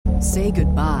Say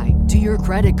goodbye to your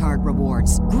credit card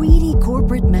rewards. Greedy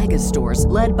corporate mega stores,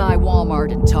 led by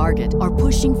Walmart and Target, are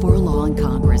pushing for a law in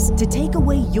Congress to take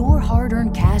away your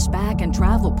hard-earned cash back and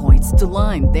travel points to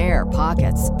line their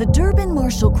pockets. The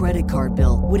Durbin-Marshall credit card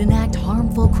bill would enact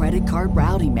harmful credit card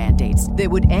routing mandates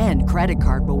that would end credit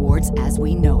card rewards as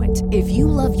we know it. If you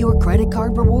love your credit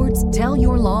card rewards, tell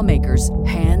your lawmakers,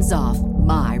 hands off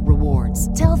my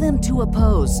rewards. Tell them to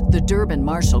oppose the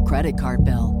Durbin-Marshall credit card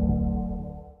bill.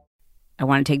 I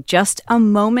want to take just a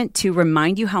moment to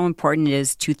remind you how important it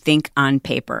is to think on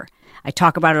paper. I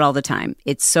talk about it all the time.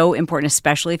 It's so important,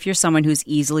 especially if you're someone who's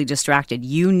easily distracted.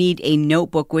 You need a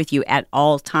notebook with you at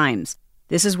all times.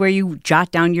 This is where you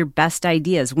jot down your best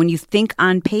ideas. When you think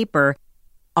on paper,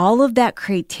 all of that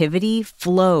creativity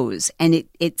flows and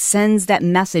it sends that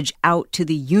message out to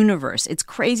the universe. It's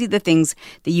crazy the things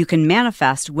that you can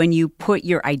manifest when you put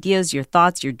your ideas, your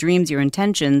thoughts, your dreams, your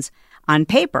intentions on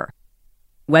paper.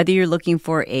 Whether you're looking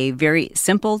for a very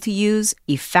simple to use,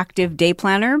 effective day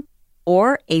planner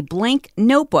or a blank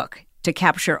notebook to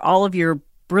capture all of your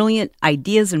brilliant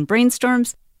ideas and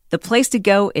brainstorms, the place to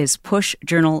go is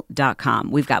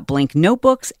pushjournal.com. We've got blank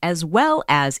notebooks as well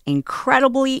as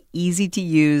incredibly easy to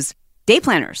use day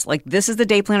planners. Like this is the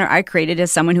day planner I created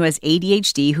as someone who has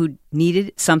ADHD who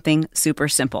needed something super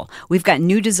simple. We've got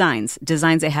new designs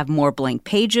that have more blank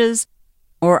pages,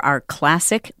 or our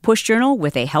classic push journal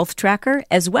with a health tracker,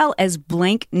 as well as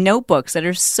blank notebooks that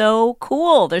are so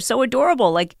cool. They're so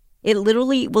adorable. Like it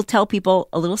literally will tell people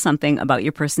a little something about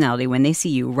your personality when they see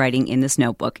you writing in this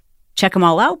notebook. Check them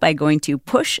all out by going to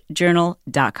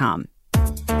pushjournal.com.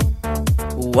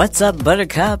 What's up,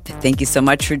 Buttercup? Thank you so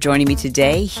much for joining me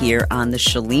today here on The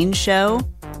Chalene Show.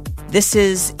 This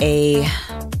is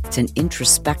it's an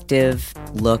introspective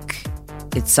look.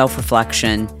 It's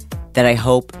self-reflection that I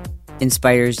hope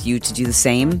inspires you to do the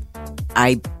same.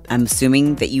 I'm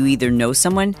assuming that you either know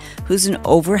someone who's an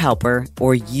overhelper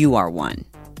or you are one.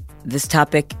 This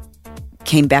topic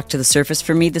came back to the surface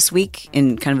for me this week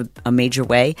in kind of a major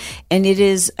way, and it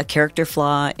is a character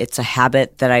flaw. It's a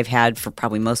habit that I've had for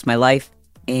probably most of my life,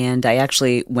 and I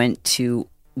actually went to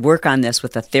work on this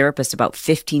with a therapist about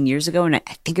 15 years ago, and I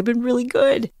think I've been really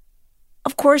good.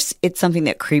 Of course, it's something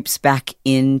that creeps back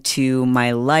into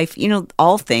my life. You know,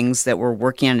 all things that we're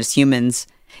working on as humans,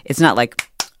 it's not like,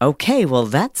 okay, well,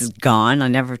 that's gone. I'll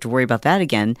never have to worry about that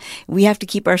again. We have to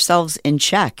keep ourselves in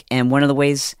check. And one of the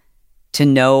ways to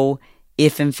know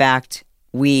if, in fact,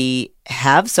 we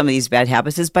have some of these bad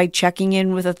habits is by checking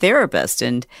in with a therapist.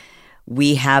 And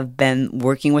we have been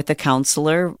working with a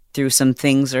counselor through some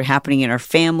things that are happening in our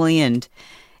family, and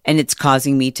it's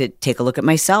causing me to take a look at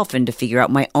myself and to figure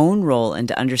out my own role and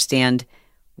to understand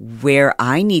where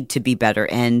I need to be better,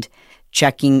 and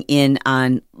checking in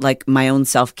on like my own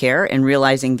self-care and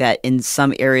realizing that in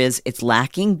some areas it's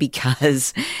lacking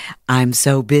because I'm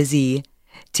so busy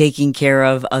taking care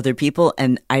of other people.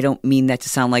 And I don't mean that to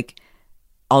sound like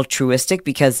altruistic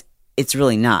because it's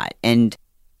really not. And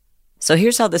so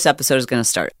here's how this episode is going to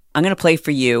start. I'm going to play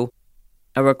for you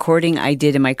a recording I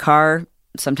did in my car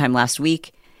sometime last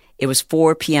week. It was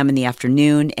 4 p.m. in the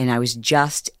afternoon, and I was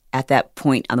just at that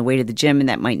point on the way to the gym, and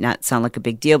that might not sound like a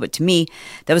big deal, but to me,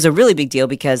 that was a really big deal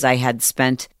because I had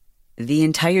spent the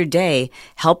entire day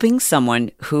helping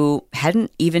someone who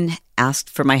hadn't even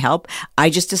asked for my help. I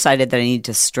just decided that I needed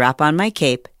to strap on my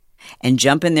cape and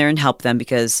jump in there and help them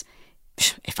because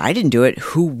if I didn't do it,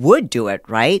 who would do it,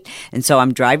 right? And so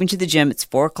I'm driving to the gym. It's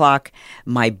 4 o'clock.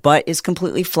 My butt is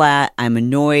completely flat. I'm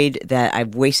annoyed that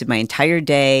I've wasted my entire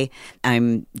day.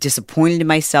 I'm disappointed in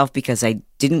myself because I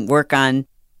didn't work on,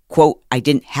 quote, I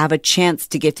didn't have a chance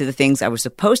to get to the things I was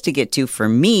supposed to get to for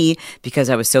me because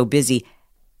I was so busy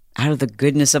out of the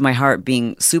goodness of my heart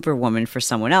being superwoman for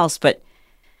someone else. But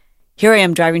here I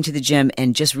am driving to the gym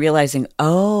and just realizing,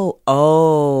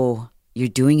 oh, you're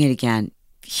doing it again.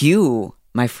 You,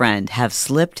 my friend, have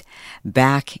slipped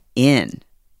back in.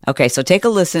 Okay, so take a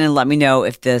listen and let me know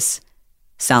if this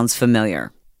sounds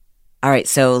familiar. All right,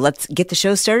 so let's get the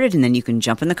show started and then you can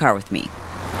jump in the car with me.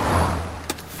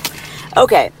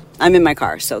 Okay, I'm in my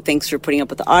car, so thanks for putting up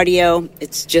with the audio.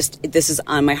 It's just, this is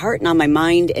on my heart and on my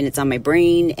mind and it's on my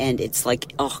brain and it's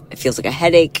like, it feels like a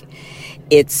headache.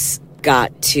 It's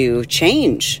got to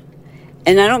change.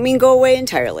 And I don't mean go away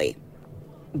entirely.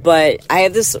 But I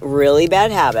have this really bad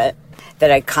habit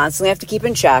that I constantly have to keep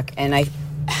in check. And I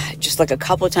just like a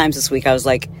couple of times this week, I was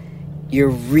like, you're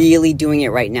really doing it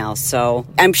right now. So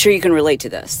I'm sure you can relate to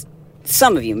this.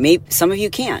 Some of you, maybe some of you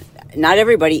can't. Not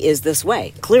everybody is this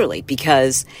way, clearly,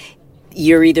 because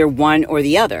you're either one or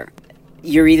the other.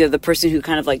 You're either the person who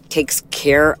kind of like takes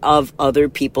care of other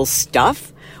people's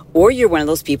stuff, or you're one of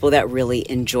those people that really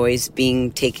enjoys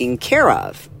being taken care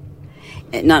of.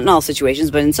 Not in all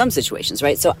situations, but in some situations,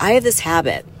 right? So I have this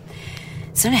habit.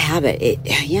 It's not a habit.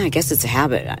 I guess it's a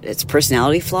habit. It's a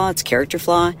personality flaw. It's a character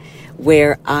flaw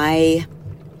where I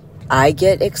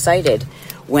get excited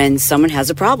when someone has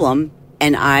a problem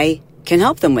and I can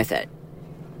help them with it.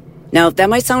 Now, that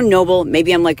might sound noble.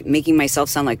 Maybe I'm like making myself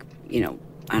sound like,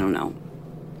 I don't know,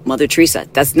 Mother Teresa.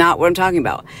 That's not what I'm talking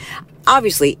about.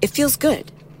 Obviously, it feels good.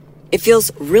 It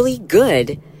feels really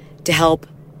good to help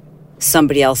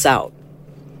somebody else out.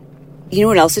 You know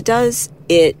what else it does?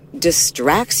 It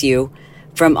distracts you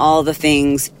from all the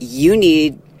things you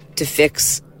need to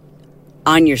fix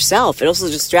on yourself. It also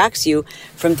distracts you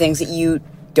from things that you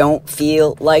don't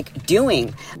feel like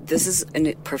doing. This is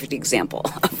a perfect example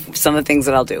of some of the things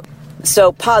that I'll do.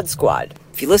 So Pod Squad.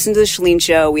 If you listen to the Chalene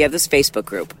Show, we have this Facebook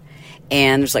group,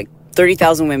 and there's like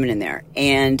 30,000 women in there.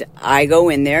 And I go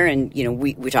in there and,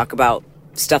 we talk about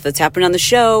stuff that's happened on the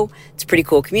show. It's a pretty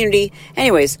cool community.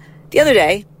 Anyways, the other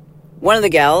day, one of the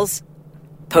gals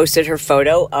posted a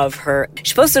photo of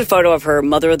her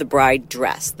Mother of the Bride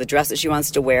dress, the dress that she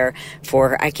wants to wear for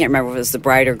her. I can't remember if it was the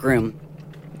bride or groom,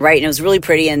 right? And it was really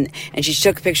pretty, and she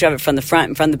took a picture of it from the front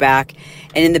and from the back.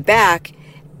 And in the back,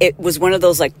 it was one of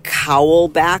those like cowl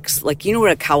backs, like, you know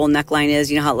what a cowl neckline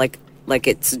is? You know how like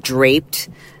it's draped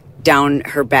down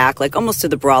her back, like almost to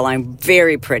the bra line.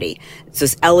 Very pretty. It's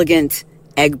this elegant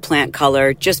eggplant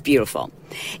color, just beautiful.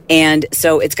 And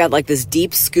so it's got like this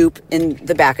deep scoop in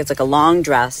the back. It's like a long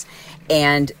dress.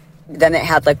 And then it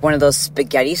had like one of those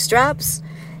spaghetti straps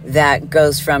that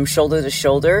goes from shoulder to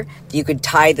shoulder. You could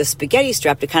tie the spaghetti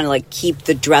strap to kind of like keep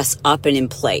the dress up and in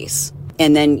place.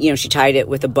 And then, she tied it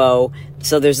with a bow.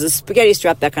 So there's this spaghetti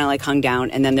strap that kind of like hung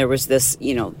down. And then there was this,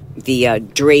 the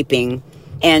draping.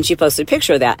 And she posted a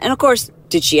picture of that. And of course,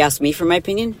 did she ask me for my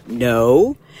opinion?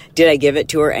 No. Did I give it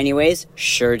to her anyways?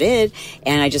 Sure did.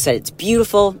 And I just said, it's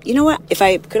beautiful. You know what? If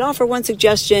I could offer one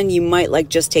suggestion, you might like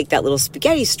just take that little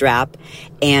spaghetti strap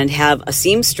and have a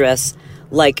seamstress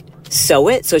like sew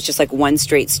it. So it's just like one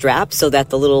straight strap so that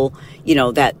the little,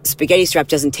 that spaghetti strap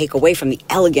doesn't take away from the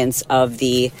elegance of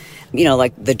the,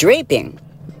 like the draping.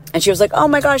 And she was like, oh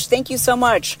my gosh, thank you so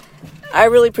much. I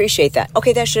really appreciate that.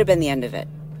 Okay, that should have been the end of it.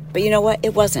 But you know what?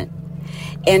 It wasn't.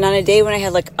 And on a day when I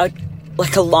had like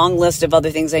a long list of other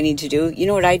things I need to do, you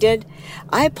know what I did?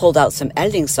 I pulled out some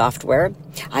editing software.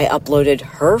 I uploaded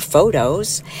her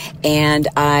photos and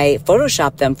I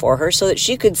photoshopped them for her so that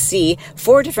she could see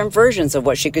 4 different versions of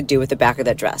what she could do with the back of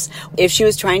that dress. If she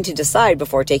was trying to decide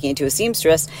before taking it to a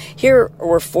seamstress, here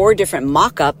were 4 different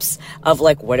mock-ups of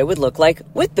like what it would look like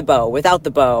with the bow, without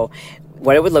the bow.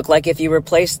 What it would look like if you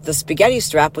replaced the spaghetti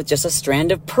strap with just a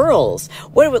strand of pearls.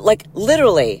 What it would like,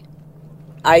 literally.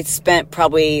 I spent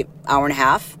probably an hour and a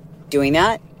half doing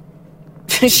that.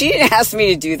 She didn't ask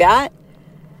me to do that.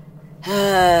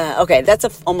 Okay,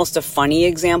 that's almost a funny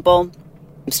example.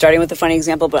 I'm starting with a funny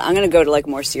example, but I'm going to go to like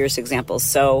more serious examples.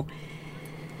 So,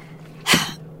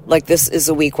 like this is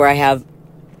a week where I have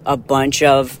a bunch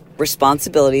of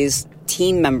responsibilities,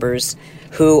 team members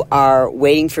who are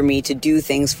waiting for me to do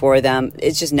things for them.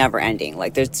 It's just never ending.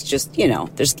 Like there's just,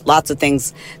 there's lots of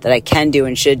things that I can do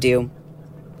and should do.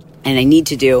 And I need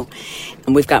to do.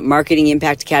 And we've got Marketing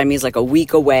Impact Academy is like a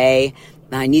week away.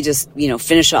 I need to,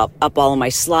 finish up all of my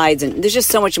slides. And there's just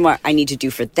so much more I need to do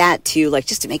for that too, like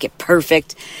just to make it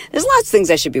perfect. There's lots of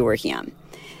things I should be working on.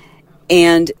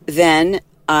 And then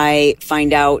I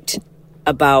find out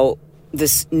about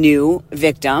this new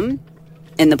victim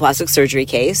in the plastic surgery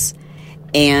case.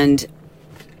 And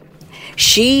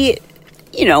she,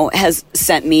 has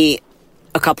sent me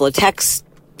a couple of texts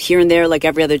here and there, like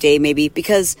every other day maybe,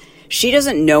 because she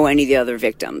doesn't know any of the other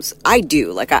victims. I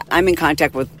do. Like I'm in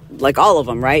contact with like all of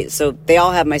them, right? So they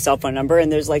all have my cell phone number,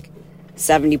 and there's like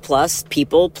 70 plus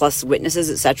people plus witnesses,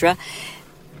 etc.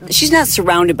 She's not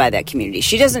surrounded by that community.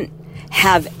 She doesn't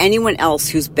have anyone else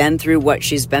who's been through what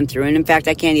she's been through. And in fact,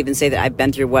 I can't even say that I've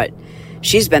been through what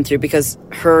she's been through because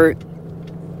her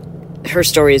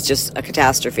story is just a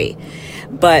catastrophe.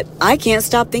 But I can't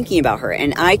stop thinking about her,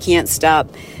 and I can't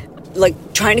stop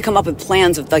like trying to come up with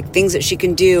plans of like things that she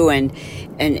can do and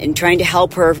trying to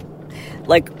help her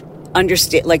like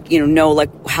understand, like, know like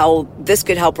how this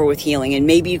could help her with healing. And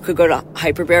maybe you could go to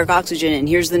hyperbaric oxygen, and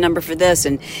here's the number for this,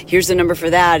 and here's the number for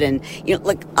that. And,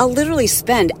 like I'll literally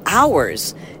spend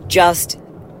hours just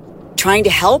trying to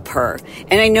help her.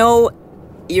 And I know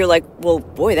you're like, well,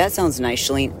 boy, that sounds nice,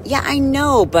 Chalene. Yeah, I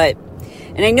know,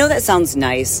 and I know that sounds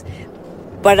nice,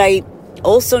 but I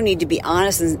also need to be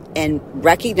honest and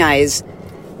recognize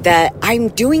that I'm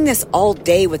doing this all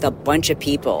day with a bunch of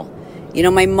people.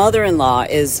 My mother-in-law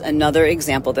is another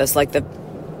example of this. Like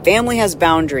family has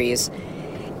boundaries,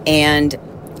 and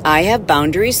I have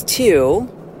boundaries too,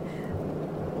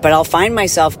 but I'll find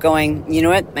myself going, you know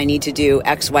what, I need to do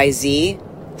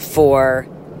XYZ for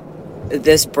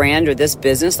this brand or this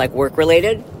business, like work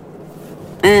related.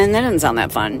 And that doesn't sound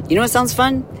that fun. You know what sounds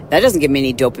fun? That doesn't give me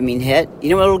any dopamine hit. You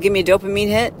know what will give me a dopamine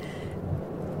hit?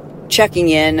 Checking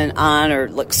in and on, or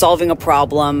like solving a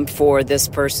problem for this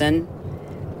person.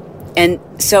 And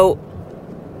so,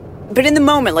 but in the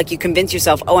moment, like you convince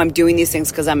yourself, oh, I'm doing these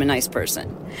things because I'm a nice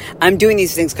person. I'm doing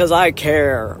these things because I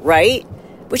care, right?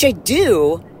 Which I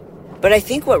do. But I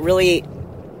think what really,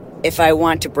 if I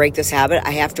want to break this habit,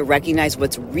 I have to recognize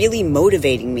what's really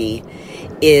motivating me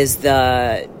is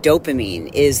the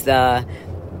dopamine, is the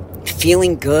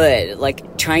feeling good,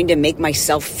 like trying to make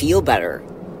myself feel better.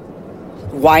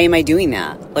 Why am I doing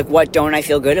that? Like, what don't I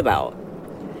feel good about?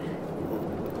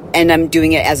 And I'm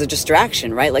doing it as a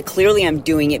distraction, right? Like, clearly I'm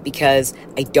doing it because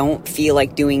I don't feel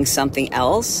like doing something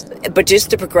else. But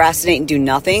just to procrastinate and do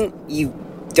nothing, you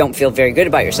don't feel very good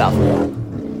about yourself.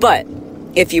 But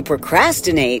if you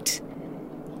procrastinate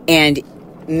and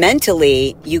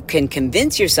mentally you can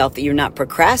convince yourself that you're not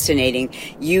procrastinating,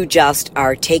 you just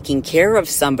are taking care of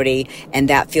somebody, and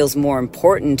that feels more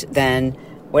important than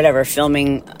whatever,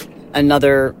 filming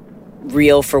another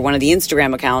reel for one of the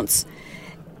Instagram accounts.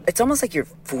 It's almost like you're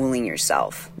fooling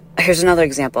yourself. Here's another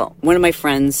example. One of my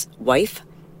friend's wife,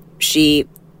 she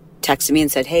texted me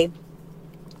and said, hey,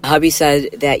 hubby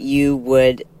said that you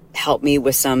would help me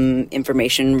with some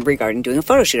information regarding doing a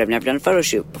photo shoot. I've never done a photo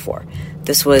shoot before.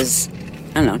 This was,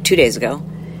 2 days ago.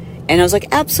 And I was like,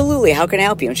 absolutely. How can I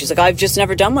help you? And she's like, I've just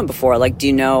never done one before. Like, do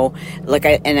you know,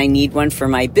 I need one for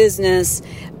my business.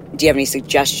 Do you have any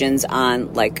suggestions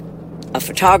on like a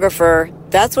photographer?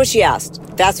 That's what she asked.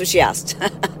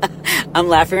 I'm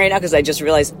laughing right now because I just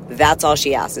realized that's all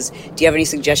she asked is, do you have any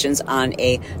suggestions on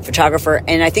a photographer?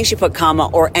 And I think she put comma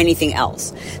or anything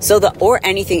else. So the or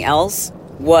anything else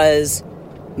was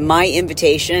my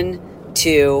invitation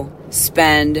to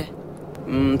spend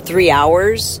 3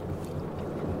 hours,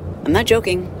 I'm not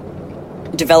joking,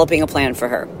 developing a plan for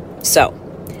her. So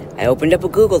I opened up a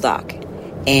Google Doc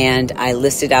and I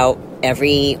listed out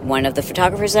every one of the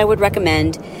photographers I would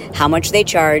recommend, how much they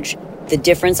charge, the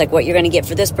difference, like what you're going to get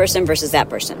for this person versus that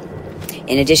person.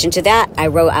 In addition to that, I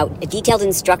wrote out detailed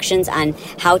instructions on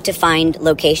how to find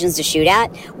locations to shoot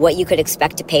at, what you could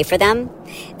expect to pay for them.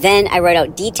 Then I wrote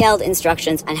out detailed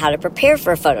instructions on how to prepare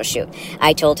for a photo shoot.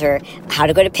 I told her how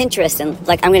to go to Pinterest, and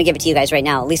like, I'm going to give it to you guys right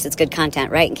now. At least it's good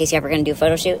content, right? In case you're ever going to do a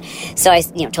photo shoot. So I,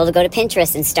 told her to go to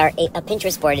Pinterest and start a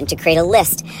Pinterest board and to create a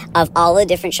list of all the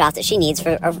different shots that she needs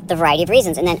for the variety of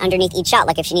reasons. And then underneath each shot,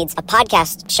 like if she needs a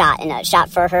podcast shot and a shot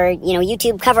for her,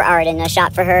 YouTube cover art and a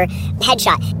shot for her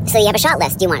headshot. So you have a shot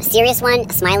list. Do you want a serious one,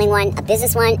 a smiling one, a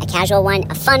business one, a casual one,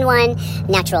 a fun one,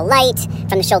 natural light,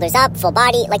 from the shoulders up, full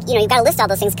body? Like, you've got to list all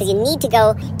those things because you need to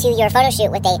go to your photo shoot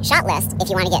with a shot list if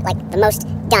you want to get like the most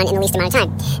done in the least amount of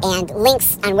time. And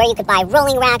links on where you could buy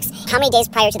rolling racks, how many days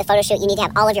prior to the photo shoot you need to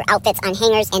have all of your outfits on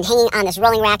hangers and hanging on this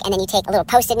rolling rack, and then you take a little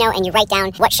post-it note and you write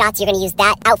down what shots you're going to use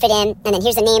that outfit in, and then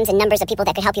here's the names and numbers of people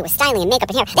that could help you with styling and makeup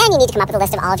and hair. Then you need to come up with a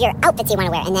list of all of your outfits you want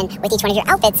to wear, and then with each one of your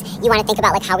outfits, you want to think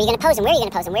about like how are you going to pose and where are you going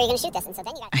to pose and where are you going to shoot this, and so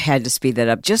then you got... I had to speed that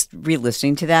up. Just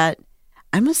re-listening to that,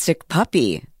 I'm a sick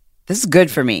puppy. This is good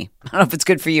for me. I don't know if it's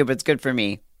good for you, but it's good for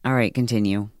me. All right,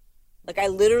 continue. Like, I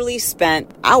literally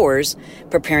spent hours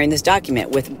preparing this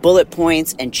document with bullet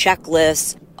points and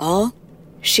checklists. All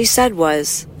she said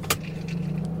was,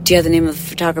 do you have the name of the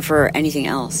photographer or anything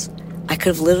else? I could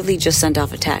have literally just sent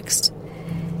off a text.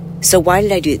 So why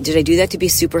did I do it? Did I do that to be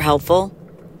super helpful?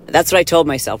 That's what I told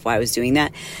myself why I was doing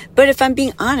that. But if I'm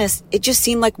being honest, it just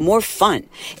seemed like more fun.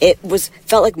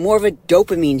 Felt like more of a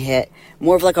dopamine hit,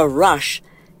 more of like a rush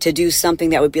to do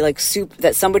something that would be like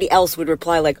that somebody else would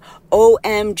reply like,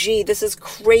 OMG, this is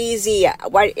crazy.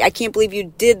 Why, I can't believe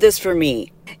you did this for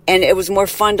me. And it was more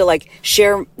fun to like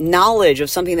share knowledge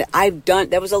of something that I've done.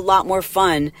 That was a lot more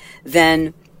fun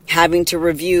than having to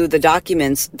review the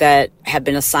documents that have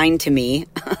been assigned to me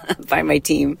by my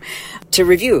team to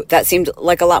review. That seemed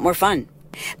like a lot more fun.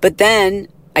 But then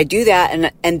I do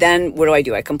that. And then what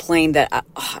do? I complain that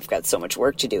I've got so much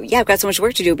work to do. Yeah, I've got so much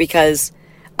work to do because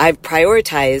I've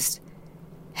prioritized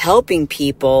helping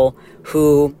people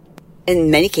who,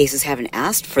 in many cases, haven't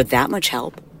asked for that much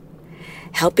help.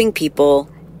 Helping people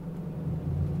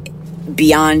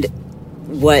beyond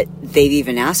what they've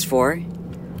even asked for.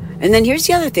 And then here's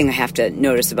the other thing I have to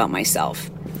notice about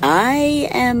myself. I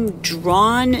am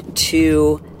drawn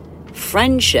to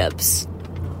friendships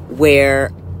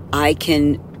where I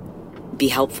can be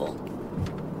helpful.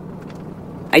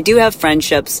 I do have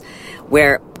friendships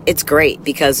where it's great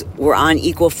because we're on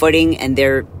equal footing and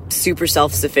they're super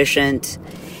self-sufficient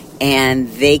and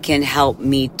they can help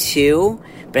me too.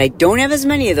 But I don't have as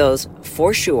many of those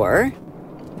for sure.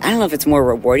 I don't know if it's more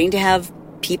rewarding to have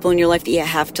people in your life that you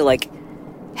have to like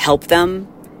help them.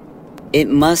 It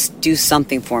must do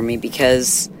something for me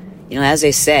because, you know, as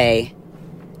I say,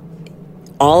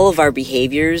 all of our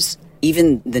behaviors,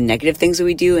 even the negative things that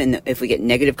we do, and if we get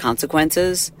negative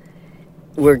consequences,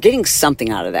 we're getting something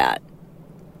out of that,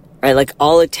 right? Like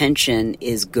all attention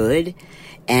is good.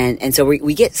 And so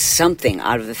we get something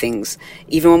out of the things.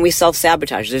 Even when we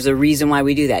self-sabotage, there's a reason why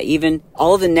we do that. Even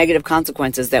all of the negative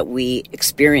consequences that we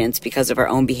experience because of our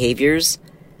own behaviors,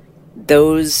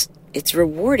 it's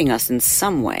rewarding us in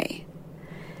some way.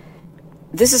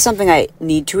 This is something I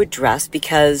need to address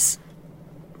because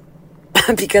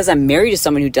I'm married to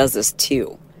someone who does this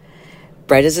too.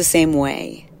 Brett is the same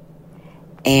way.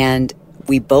 And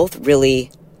we both really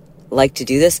like to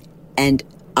do this. And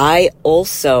I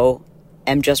also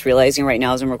am just realizing right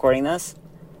now as I'm recording this,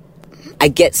 I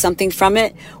get something from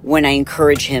it when I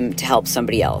encourage him to help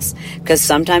somebody else. Because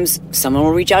sometimes someone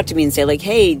will reach out to me and say like,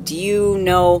 hey, do you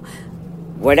know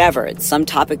whatever? It's some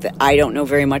topic that I don't know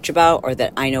very much about, or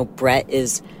that I know Brett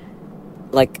is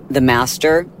like the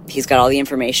master. He's got all the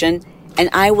information. And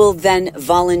I will then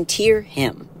volunteer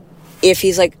him. If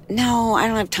he's like, no, I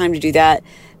don't have time to do that,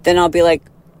 then I'll be like,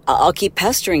 I'll keep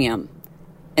pestering him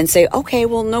and say, okay,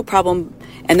 well, no problem.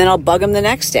 And then I'll bug him the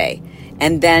next day.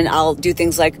 And then I'll do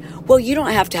things like, well, you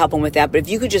don't have to help him with that, but if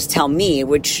you could just tell me,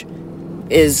 which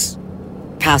is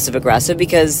passive aggressive,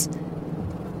 because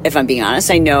if I'm being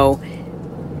honest, I know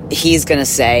he's going to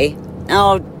say,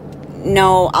 oh,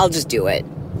 no, I'll just do it.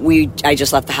 I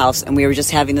just left the house and we were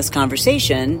just having this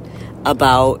conversation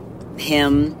about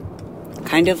him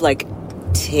kind of like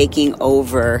taking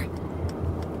over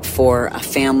for a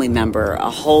family member, a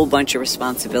whole bunch of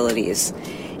responsibilities.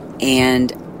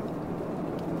 And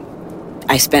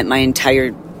I spent my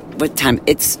entire, what time?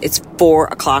 It's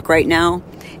 4:00 right now.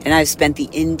 And I've spent the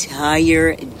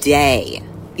entire day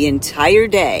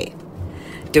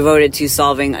devoted to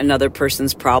solving another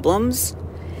person's problems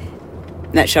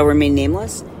that shall remain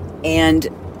nameless. And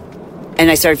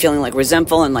I started feeling like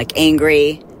resentful and like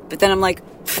angry. But then I'm like,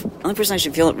 the only person I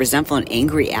should feel resentful and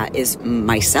angry at is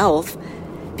myself,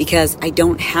 because I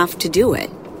don't have to do it.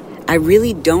 I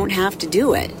really don't have to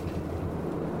do it.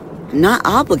 I'm not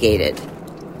obligated.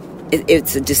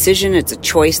 It's a decision, it's a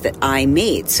choice that I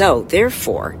made. So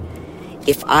therefore,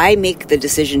 if I make the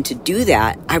decision to do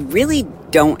that, I really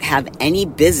don't have any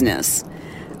business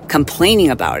complaining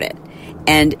about it.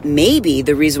 And maybe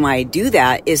the reason why I do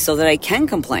that is so that I can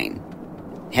complain.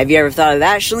 Have you ever thought of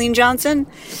that, Shalene Johnson?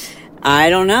 I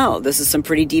don't know. This is some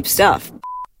pretty deep stuff.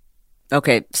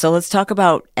 Okay, so let's talk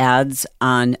about ads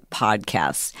on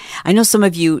podcasts. I know some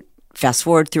of you fast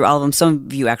forward through all of them. Some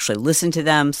of you actually listen to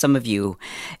them. Some of you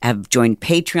have joined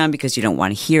Patreon because you don't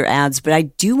want to hear ads. But I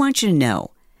do want you to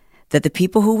know that the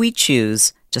people who we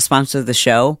choose to sponsor the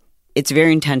show, it's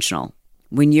very intentional.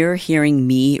 When you're hearing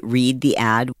me read the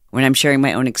ad, when I'm sharing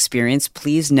my own experience,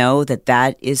 please know that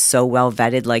that is so well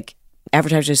vetted. Like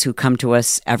advertisers who come to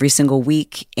us every single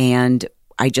week and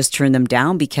I just turn them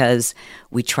down because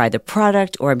we try the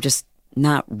product, or I'm just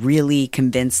not really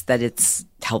convinced that it's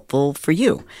helpful for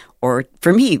you or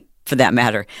for me for that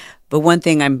matter. But one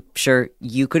thing I'm sure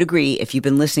you could agree, if you've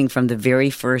been listening from the very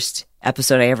first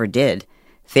episode I ever did,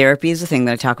 therapy is a thing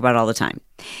that I talk about all the time.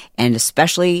 And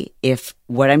especially if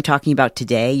what I'm talking about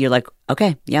today, you're like,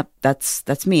 okay, yep,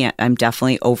 that's me. I'm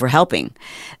definitely over helping.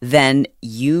 Then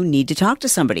you need to talk to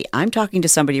somebody. I'm talking to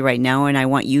somebody right now, and I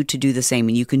want you to do the same.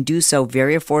 And you can do so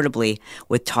very affordably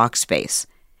with Talkspace,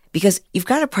 because you've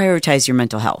got to prioritize your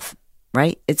mental health,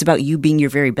 right? It's about you being your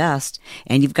very best,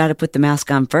 and you've got to put the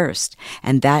mask on first.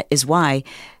 And that is why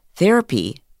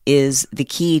therapy is the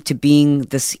key to being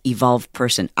this evolved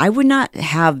person. I would not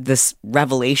have this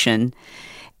revelation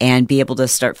and be able to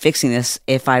start fixing this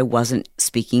if I wasn't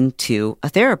speaking to a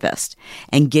therapist.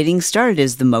 And getting started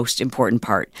is the most important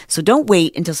part. So don't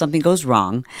wait until something goes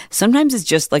wrong. Sometimes it's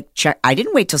just like, I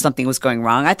didn't wait till something was going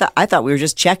wrong. I thought we were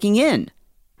just checking in.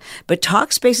 But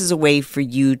Talkspace is a way for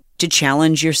you to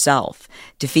challenge yourself,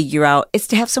 to figure out, it's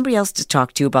to have somebody else to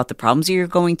talk to about the problems you're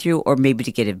going through, or maybe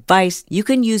to get advice. You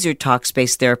can use your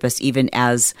Talkspace therapist even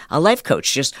as a life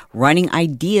coach, just running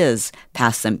ideas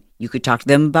past them. You could talk to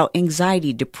them about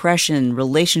anxiety, depression,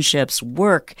 relationships,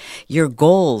 work, your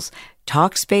goals.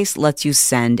 Talkspace lets you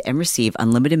send and receive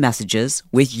unlimited messages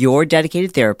with your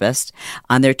dedicated therapist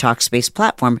on their Talkspace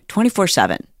platform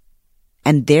 24/7.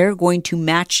 And they're going to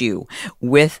match you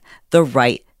with the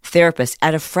right therapist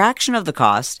at a fraction of the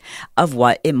cost of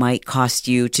what it might cost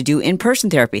you to do in-person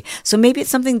therapy. So maybe it's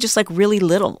something just like really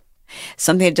little,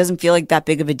 something that doesn't feel like that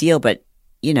big of a deal, but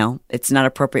it's not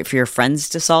appropriate for your friends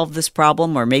to solve this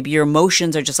problem, or maybe your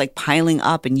emotions are just like piling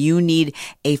up and you need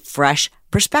a fresh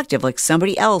perspective, like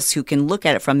somebody else who can look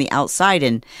at it from the outside.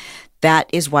 And that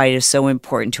is why it is so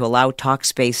important to allow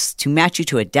Talkspace to match you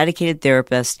to a dedicated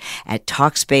therapist at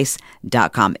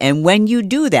Talkspace.com. And when you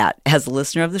do that, as a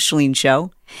listener of The Chalene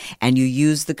Show, and you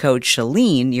use the code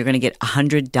Chalene, you're going to get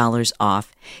 $100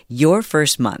 off your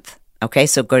first month. Okay,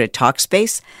 so go to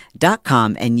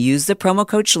Talkspace.com and use the promo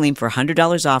code Chalene for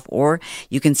 $100 off, or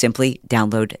you can simply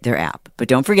download their app. But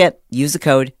don't forget, use the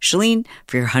code Chalene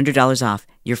for your $100 off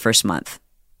your first month.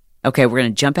 Okay, we're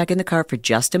going to jump back in the car for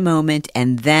just a moment,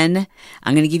 and then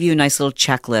I'm going to give you a nice little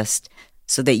checklist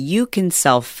so that you can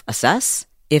self-assess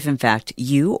if, in fact,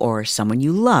 you or someone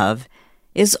you love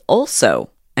is also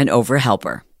an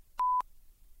overhelper.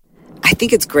 I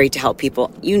think it's great to help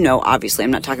people. Obviously,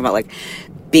 I'm not talking about like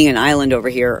being an island over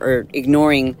here or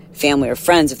ignoring family or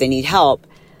friends if they need help.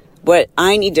 What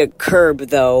I need to curb,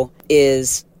 though,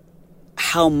 is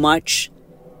how much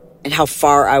and how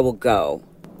far I will go.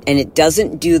 And it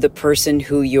doesn't do the person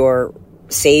who you're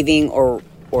saving or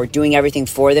doing everything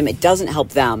for them. It doesn't help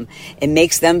them. It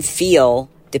makes them feel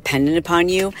dependent upon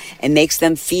you. It makes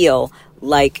them feel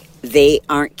like they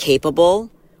aren't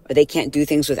capable or they can't do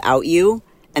things without you.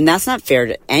 And that's not fair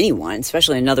to anyone,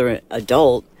 especially another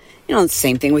adult. It's the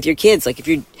same thing with your kids. Like if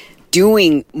you're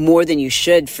doing more than you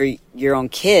should for your own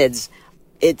kids,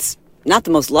 it's not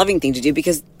the most loving thing to do,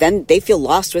 because then they feel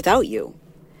lost without you.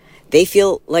 They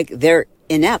feel like they're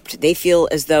inept. They feel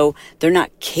as though they're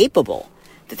not capable,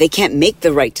 that they can't make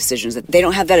the right decisions, that they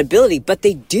don't have that ability, but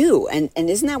they do. And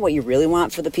isn't that what you really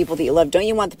want for the people that you love? Don't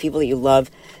you want the people that you love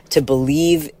to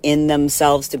believe in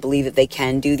themselves, to believe that they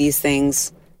can do these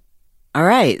things? All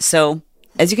right. So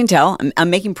as you can tell, I'm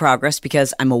making progress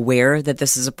because I'm aware that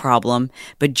this is a problem,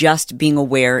 but just being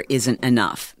aware isn't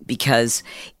enough, because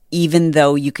even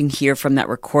though you can hear from that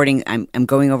recording, I'm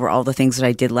going over all the things that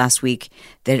I did last week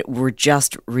that were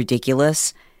just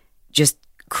ridiculous, just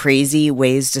crazy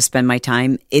ways to spend my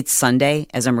time. It's Sunday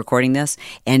as I'm recording this,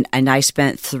 and I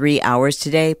spent 3 hours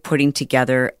today putting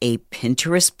together a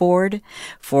Pinterest board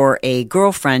for a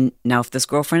girlfriend. Now, if this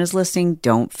girlfriend is listening,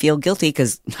 don't feel guilty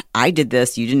because I did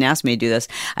this. You didn't ask me to do this.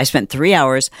 I spent 3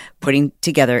 hours putting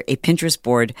together a Pinterest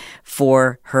board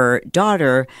for her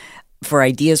daughter for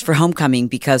ideas for homecoming,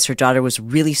 because her daughter was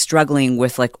really struggling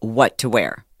with like what to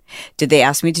wear. Did they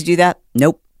ask me to do that?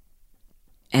 Nope.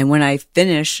 And when I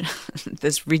finish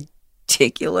this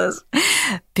ridiculous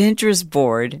Pinterest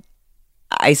board,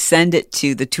 I send it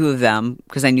to the two of them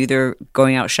because I knew they're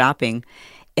going out shopping.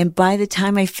 And by the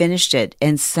time I finished it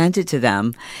and sent it to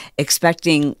them,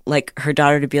 expecting like her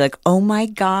daughter to be like, oh my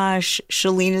gosh,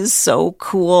 Chalene is so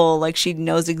cool. Like she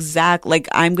knows like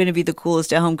I'm going to be the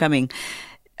coolest at homecoming.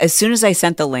 As soon as I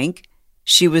sent the link,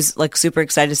 she was like super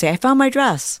excited to say, I found my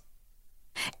dress.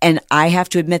 And I have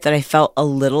to admit that I felt a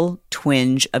little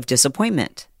twinge of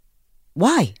disappointment.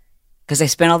 Why? Because I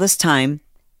spent all this time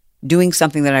doing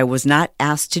something that I was not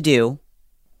asked to do.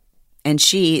 And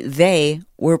they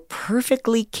were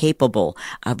perfectly capable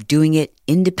of doing it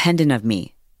independent of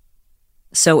me.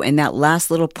 So in that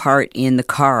last little part in the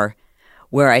car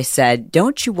where I said,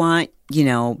 don't you want,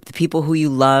 the people who you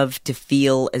love to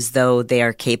feel as though they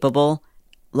are capable?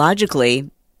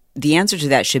 Logically, the answer to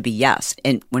that should be yes.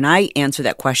 And when I answer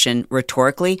that question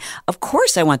rhetorically, of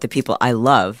course I want the people I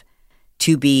love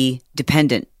to be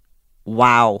dependent.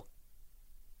 Wow,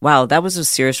 that was a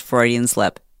serious Freudian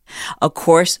slip. Of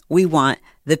course, we want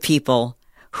the people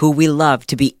who we love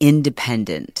to be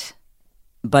independent.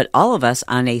 But all of us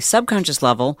on a subconscious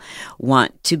level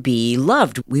want to be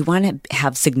loved. We want to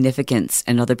have significance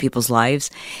in other people's lives.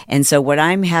 And so what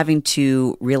I'm having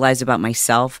to realize about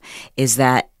myself is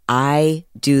that I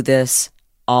do this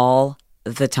all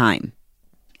the time.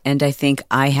 And I think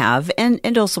I have,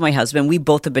 and also my husband, we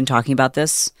both have been talking about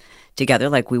this together.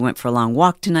 Like we went for a long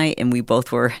walk tonight and we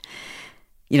both were,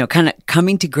 kind of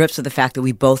coming to grips with the fact that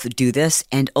we both do this,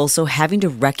 and also having to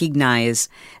recognize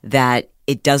that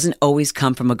it doesn't always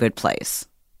come from a good place.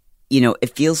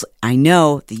 It feels, I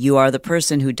know that you are the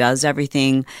person who does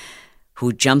everything,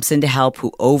 who jumps in to help,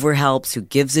 who overhelps, who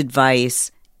gives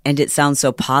advice. And it sounds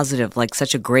so positive, like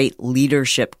such a great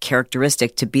leadership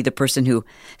characteristic to be the person who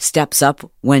steps up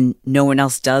when no one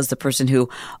else does, the person who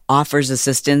offers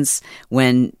assistance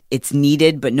when it's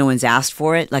needed, but no one's asked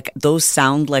for it. Like those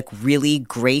sound like really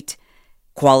great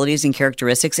qualities and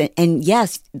characteristics. And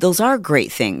yes, those are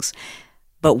great things.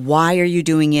 But why are you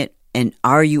doing it And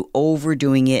are you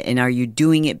overdoing it? And are you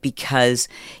doing it because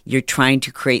you're trying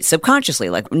to create subconsciously?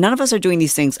 Like, none of us are doing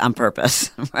these things on purpose,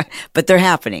 right? But they're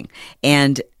happening.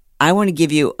 And I want to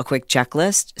give you a quick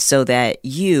checklist so that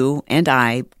you and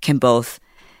I can both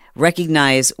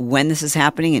recognize when this is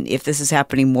happening and if this is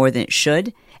happening more than it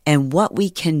should and what we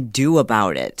can do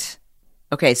about it.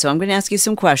 Okay, so I'm going to ask you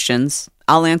some questions.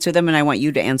 I'll answer them and I want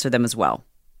you to answer them as well.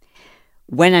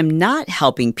 When I'm not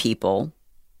helping people,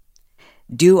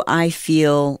 do I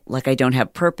feel like I don't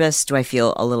have purpose? Do I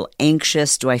feel a little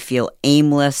anxious? Do I feel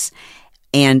aimless?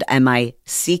 And am I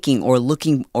seeking or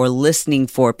looking or listening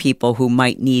for people who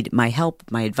might need my help,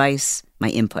 my advice, my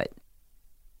input?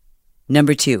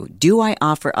 Number 2, do I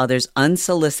offer others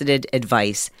unsolicited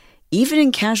advice, even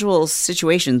in casual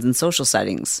situations and social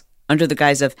settings, under the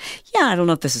guise of, yeah, I don't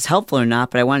know if this is helpful or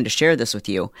not, but I wanted to share this with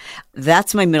you?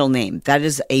 That's my middle name. That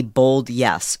is a bold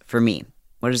yes for me.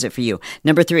 What is it for you?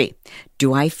 Number 3,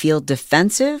 do I feel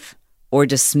defensive or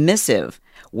dismissive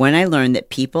when I learn that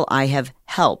people I have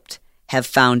helped have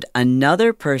found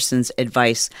another person's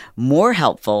advice more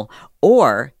helpful,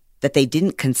 or that they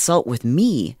didn't consult with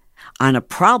me on a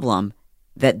problem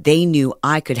that they knew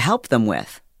I could help them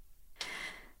with?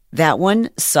 That one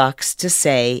sucks to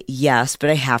say yes, but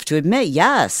I have to admit,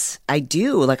 yes, I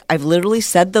do. Like, I've literally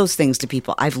said those things to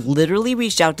people. I've literally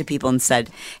reached out to people and said,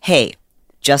 hey,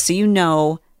 just so you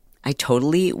know, I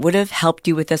totally would have helped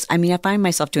you with this. I mean, I find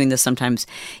myself doing this sometimes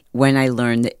when I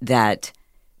learn that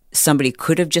somebody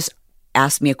could have just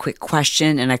asked me a quick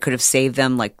question and I could have saved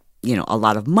them a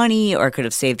lot of money, or I could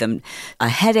have saved them a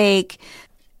headache.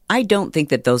 I don't think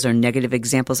that those are negative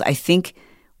examples. I think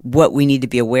what we need to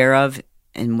be aware of,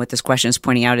 and what this question is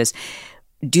pointing out, is,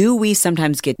 do we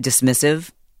sometimes get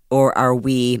dismissive, or are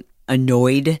we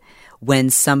annoyed when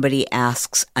somebody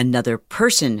asks another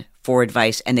person for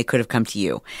advice and they could have come to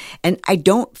you? And I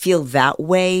don't feel that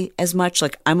way as much.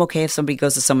 Like, I'm okay if somebody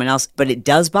goes to someone else, but it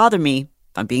does bother me,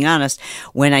 if I'm being honest,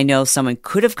 when I know someone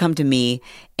could have come to me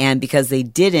and because they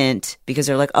didn't, because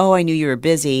they're like, oh, I knew you were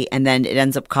busy, and then it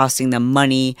ends up costing them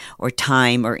money or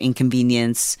time or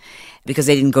inconvenience because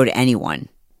they didn't go to anyone.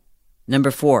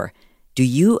 Number 4, do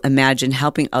you imagine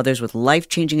helping others with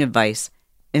life-changing advice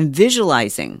and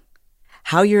visualizing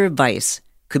how your advice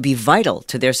could be vital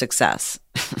to their success?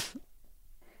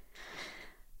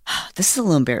 This is a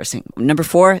little embarrassing. Number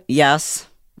 4, yes.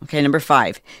 Okay, number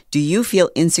 5, do you feel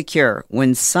insecure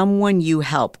when someone you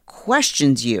help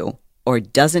questions you or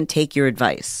doesn't take your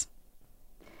advice?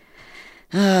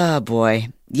 Oh boy,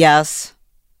 yes.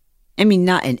 I mean,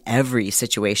 not in every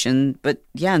situation, but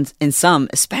yeah, in some,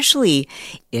 especially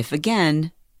if,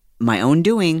 again, my own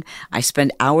doing, I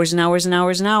spend hours and hours and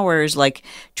hours and hours like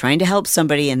trying to help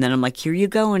somebody, and then I'm like, here you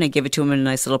go, and I give it to them in a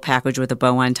nice little package with a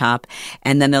bow on top,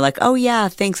 and then they're like, oh yeah,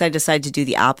 thanks, I decided to do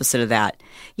the opposite of that.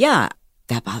 Yeah,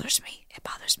 that bothers me. It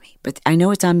bothers me, but I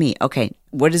know it's on me. Okay,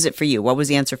 what is it for you? What was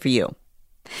the answer for you?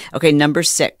 Okay, number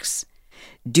 6.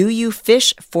 Do you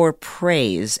fish for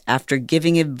praise after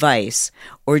giving advice,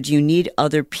 or do you need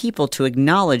other people to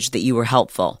acknowledge that you were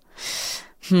helpful?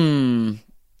 I don't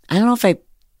know if I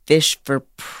fish for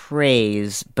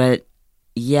praise, but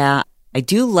yeah, I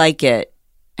do like it.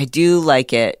 I do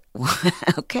like it.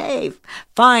 Okay,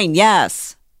 fine,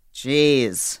 yes.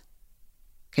 Jeez.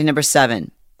 Okay, number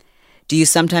 7. Do you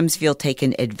sometimes feel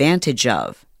taken advantage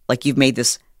of? Like you've made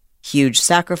this huge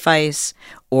sacrifice,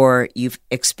 or you've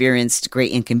experienced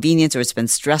great inconvenience, or it's been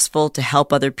stressful to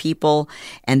help other people,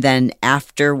 and then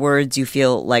afterwards you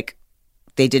feel like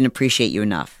they didn't appreciate you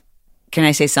enough? Can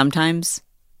I say sometimes?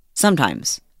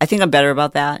 Sometimes. I think I'm better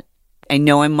about that. I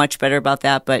know I'm much better about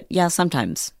that, but yeah,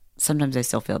 sometimes. Sometimes I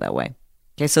still feel that way.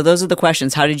 Okay, so those are the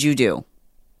questions. How did you do?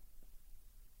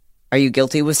 Are you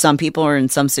guilty with some people or in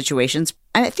some situations?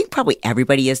 I think probably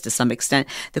everybody is to some extent.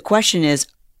 The question is,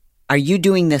 are you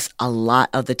doing this a lot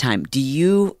of the time? Do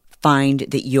you find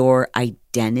that your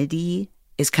identity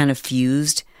is kind of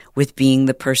fused with being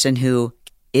the person who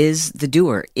is the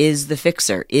doer, is the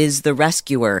fixer, is the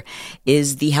rescuer,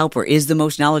 is the helper, is the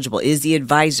most knowledgeable, is the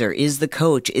advisor, is the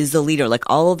coach, is the leader, like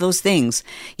all of those things,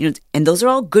 and those are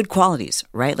all good qualities,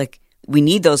 right? Like, we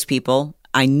need those people.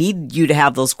 I need you to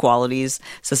have those qualities.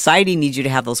 Society needs you to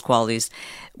have those qualities.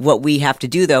 What we have to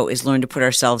do, though, is learn to put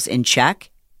ourselves in check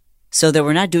so that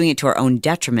we're not doing it to our own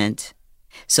detriment,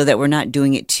 so that we're not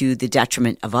doing it to the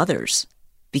detriment of others.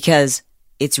 Because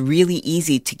it's really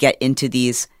easy to get into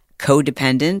these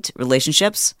codependent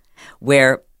relationships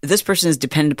where this person is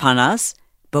dependent upon us,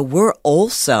 but we're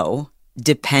also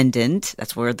dependent,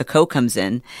 that's where the co comes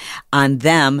in, on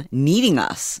them needing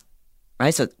us,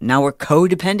 right? So now we're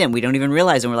codependent. We don't even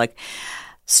realize, and we're like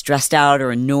stressed out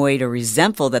or annoyed or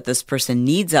resentful that this person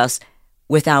needs us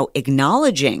without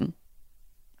acknowledging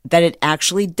that it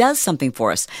actually does something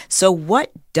for us. So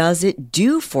what does it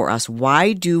do for us?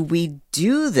 Why do we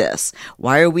do this?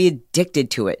 Why are we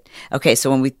addicted to it? Okay, so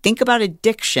when we think about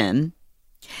addiction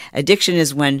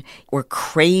is when we're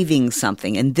craving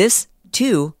something. And this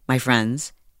too, my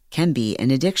friends, can be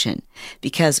an addiction.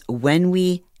 Because when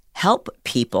we help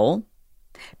people,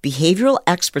 behavioral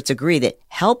experts agree that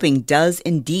helping does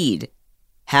indeed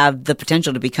have the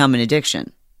potential to become an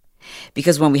addiction.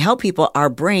 Because when we help people, our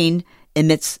brain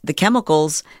emits the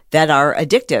chemicals that are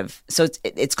addictive. So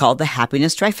it's called the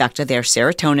happiness trifecta. They are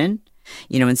serotonin,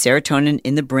 and serotonin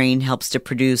in the brain helps to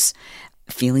produce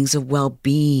feelings of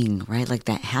well-being, right? Like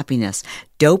that happiness.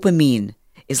 Dopamine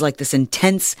is like this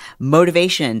intense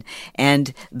motivation.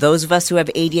 And those of us who have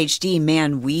ADHD,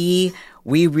 man, we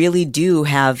really do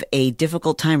have a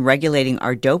difficult time regulating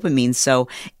our dopamine. So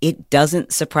it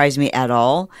doesn't surprise me at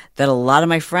all that a lot of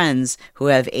my friends who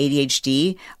have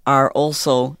ADHD are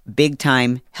also big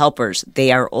time helpers.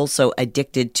 They are also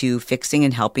addicted to fixing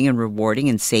and helping and rewarding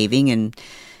and saving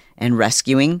and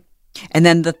rescuing. And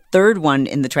then the third one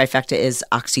in the trifecta is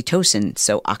oxytocin.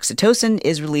 So oxytocin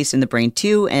is released in the brain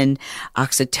too. And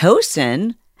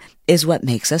oxytocin is what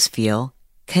makes us feel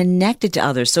connected to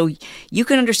others. So you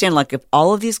can understand, like, if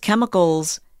all of these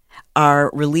chemicals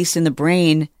are released in the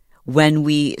brain when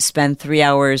we spend 3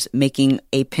 hours making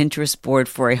a Pinterest board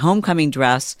for a homecoming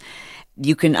dress,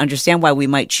 you can understand why we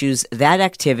might choose that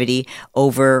activity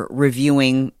over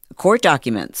reviewing court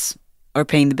documents or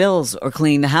paying the bills or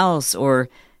cleaning the house or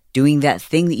doing that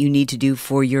thing that you need to do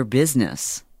for your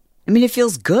business. I mean, it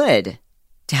feels good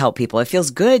to help people. It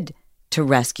feels good to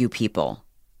rescue people.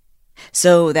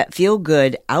 So that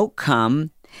feel-good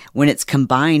outcome, when it's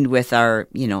combined with our,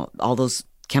 all those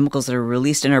chemicals that are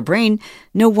released in our brain,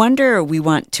 no wonder we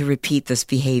want to repeat this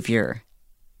behavior.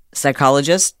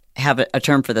 Psychologists have a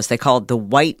term for this. They call it the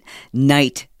white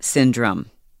knight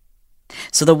syndrome.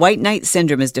 So the white knight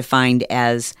syndrome is defined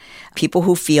as people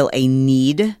who feel a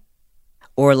need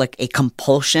or like a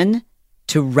compulsion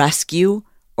to rescue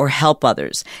or help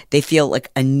others. They feel like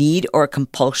a need or a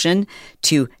compulsion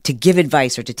to give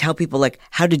advice or to tell people like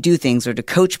how to do things or to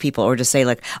coach people or to say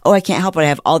like, oh, I can't help it. I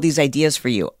have all these ideas for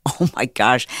you. Oh my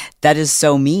gosh, that is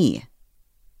so me.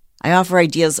 I offer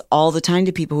ideas all the time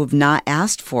to people who have not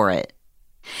asked for it.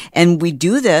 And I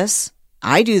do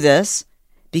this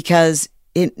because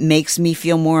it makes me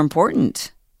feel more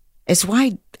important. It's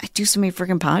why I do so many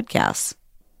freaking podcasts.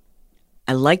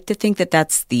 I like to think that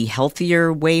that's the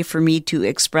healthier way for me to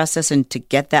express this and to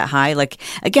get that high. Like,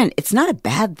 again, it's not a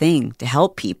bad thing to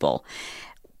help people,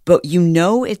 but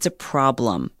it's a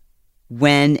problem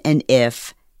when and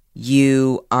if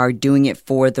you are doing it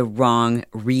for the wrong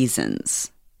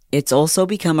reasons. It's also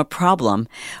become a problem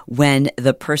when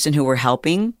the person who we're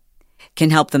helping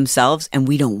can help themselves and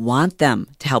we don't want them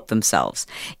to help themselves.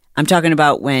 I'm talking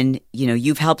about when,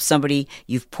 you've helped somebody,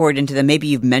 you've poured into them, maybe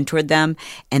you've mentored them,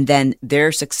 and then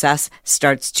their success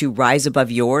starts to rise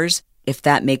above yours. If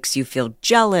that makes you feel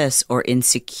jealous or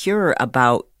insecure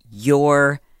about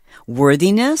your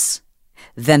worthiness,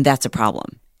 then that's a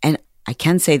problem. And I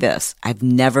can say this, I've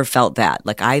never felt that.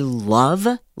 Like, I love,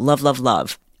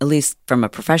 at least from a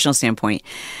professional standpoint.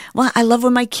 Well, I love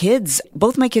when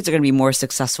both my kids are going to be more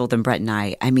successful than Brett and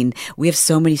I. I mean, we have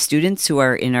so many students who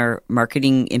are in our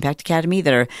Marketing Impact Academy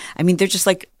that they're just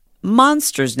like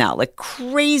monsters now, like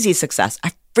crazy success.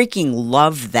 I freaking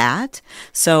love that.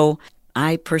 So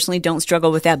I personally don't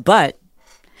struggle with that. But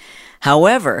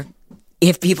however,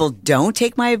 if people don't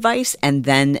take my advice and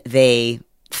then they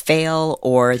fail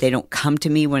or they don't come to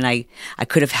me when I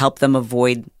could have helped them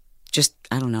avoid just,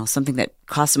 something that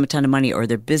cost them a ton of money or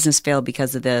their business failed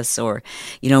because of this or,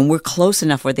 and we're close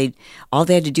enough where all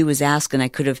they had to do was ask and I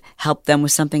could have helped them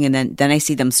with something and then I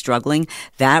see them struggling.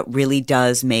 That really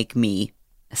does make me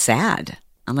sad.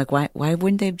 I'm like, why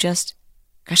wouldn't they have just,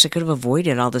 gosh, I could have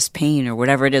avoided all this pain or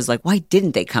whatever it is. Like, why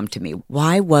didn't they come to me?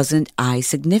 Why wasn't I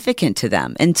significant to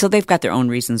them? And so they've got their own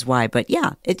reasons why. But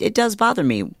yeah, it does bother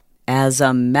me. As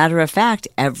a matter of fact,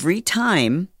 every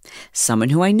time someone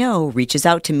who I know reaches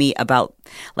out to me about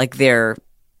like their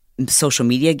social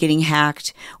media getting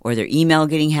hacked or their email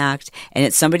getting hacked, and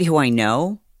it's somebody who I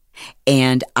know,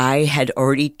 and I had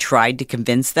already tried to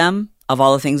convince them of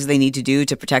all the things they need to do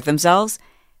to protect themselves,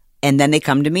 and then they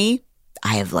come to me,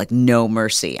 I have like no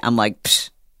mercy. I'm like,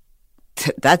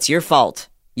 that's your fault.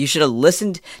 You should have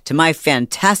listened to my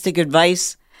fantastic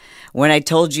advice when I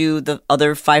told you the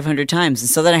other 500 times. And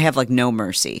so then I have like no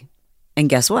mercy. And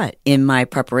guess what? In my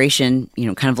preparation,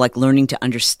 kind of like learning to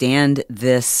understand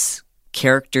this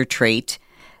character trait,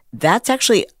 that's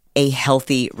actually a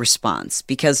healthy response.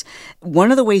 Because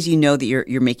one of the ways you know that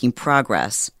you're making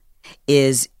progress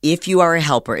is if you are a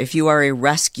helper, if you are a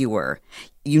rescuer,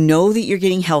 you know that you're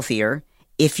getting healthier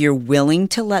if you're willing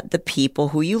to let the people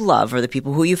who you love or the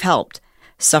people who you've helped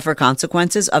suffer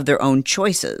consequences of their own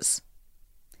choices.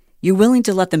 You're willing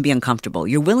to let them be uncomfortable.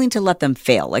 You're willing to let them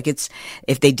fail. Like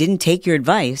if they didn't take your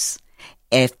advice,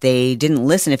 if they didn't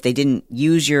listen, if they didn't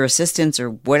use your assistance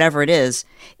or whatever it is,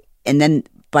 and then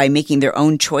by making their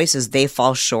own choices, they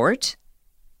fall short,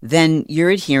 then you're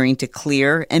adhering to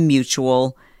clear and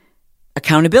mutual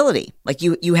accountability. Like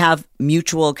you have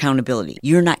mutual accountability.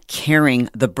 You're not carrying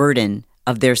the burden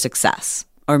of their success.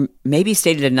 Or maybe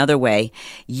stated another way,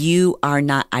 you are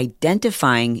not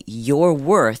identifying your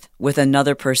worth with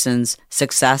another person's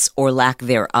success or lack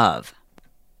thereof.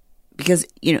 Because,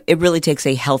 it really takes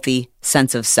a healthy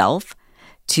sense of self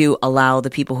to allow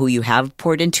the people who you have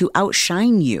poured into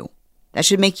outshine you. That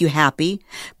should make you happy,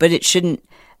 but it shouldn't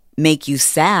make you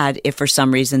sad if for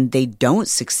some reason they don't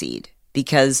succeed.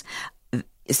 Because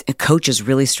coaches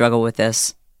really struggle with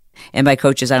this. And by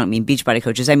coaches, I don't mean Beachbody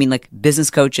coaches. I mean like business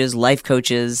coaches, life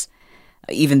coaches,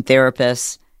 even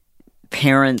therapists,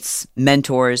 parents,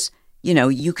 mentors.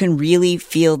 You can really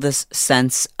feel this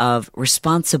sense of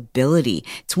responsibility.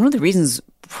 It's one of the reasons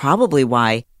probably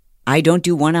why I don't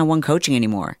do one-on-one coaching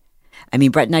anymore. I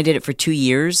mean, Brett and I did it for 2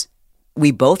 years.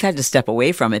 We both had to step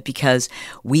away from it because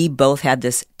we both had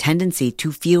this tendency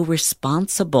to feel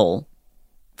responsible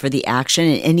for the action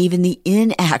and even the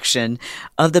inaction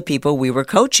of the people we were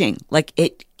coaching. Like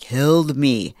it killed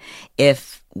me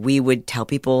if we would tell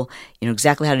people,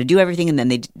 exactly how to do everything and then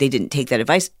they didn't take that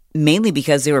advice, mainly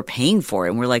because they were paying for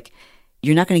it. And we're like,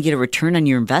 you're not going to get a return on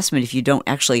your investment if you don't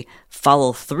actually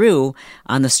follow through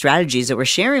on the strategies that we're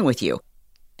sharing with you.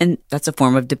 And that's a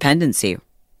form of dependency.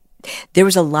 There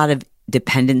was a lot of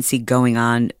dependency going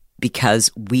on because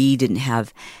we didn't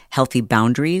have healthy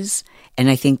boundaries. And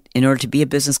I think in order to be a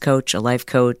business coach, a life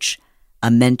coach, a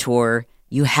mentor,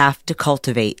 you have to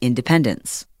cultivate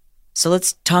independence. So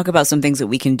let's talk about some things that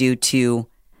we can do to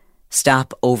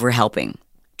stop over-helping.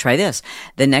 Try this.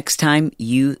 The next time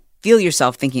you feel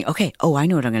yourself thinking, okay, I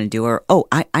know what I'm going to do, or,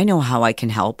 I know how I can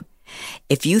help.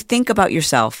 If you think about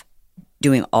yourself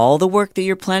doing all the work that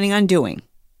you're planning on doing,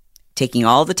 taking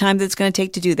all the time that's going to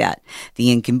take to do that,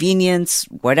 the inconvenience,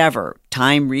 whatever,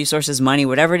 time, resources, money,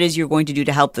 whatever it is you're going to do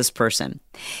to help this person.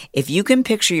 If you can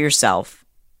picture yourself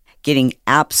getting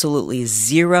absolutely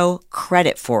zero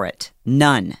credit for it,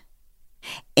 none,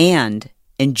 and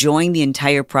enjoying the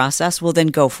entire process, well, then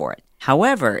go for it.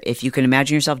 However, if you can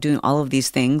imagine yourself doing all of these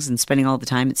things and spending all the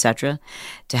time, etc.,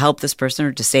 to help this person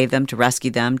or to save them, to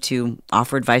rescue them, to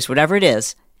offer advice, whatever it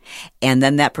is, and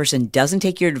then that person doesn't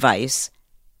take your advice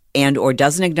and or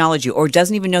doesn't acknowledge you or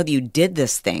doesn't even know that you did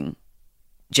this thing,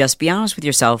 just be honest with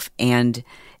yourself and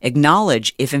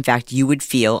acknowledge if in fact you would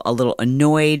feel a little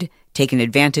annoyed, taken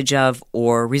advantage of,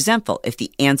 or resentful. If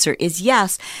the answer is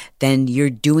yes, then you're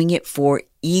doing it for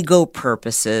ego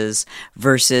purposes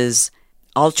versus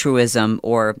altruism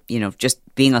or, just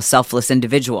being a selfless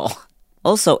individual.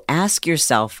 Also, ask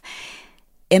yourself,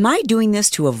 am I doing this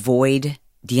to avoid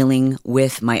dealing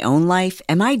with my own life?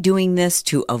 Am I doing this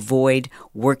to avoid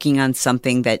working on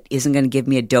something that isn't going to give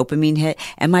me a dopamine hit?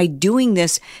 Am I doing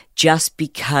this just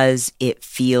because it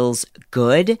feels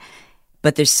good,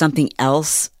 but there's something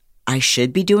else I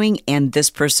should be doing, and this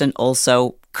person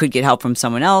also could get help from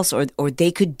someone else, or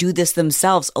they could do this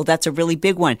themselves? Oh, that's a really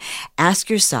big one. Ask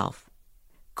yourself,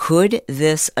 could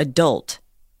this adult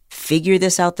figure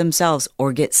this out themselves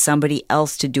or get somebody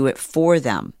else to do it for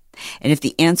them? And if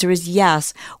the answer is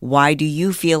yes, why do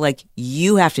you feel like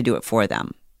you have to do it for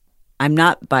them? I'm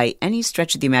not by any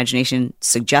stretch of the imagination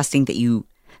suggesting that you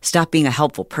stop being a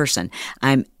helpful person.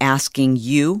 I'm asking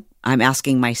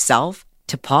myself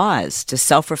to pause, to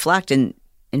self-reflect and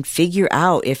figure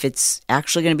out if it's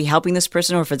actually going to be helping this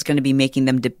person or if it's going to be making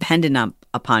them dependent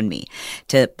upon me.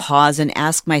 To pause and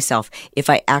ask myself if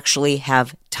I actually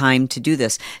have time to do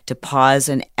this. To pause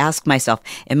and ask myself,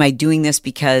 am I doing this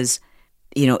because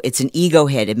it's an ego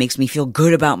hit. It makes me feel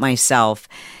good about myself,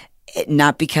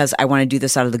 not because I want to do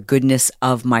this out of the goodness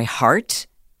of my heart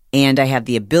and I have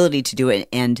the ability to do it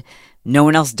and no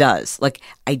one else does. Like,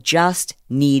 I just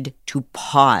need to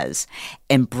pause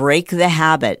and break the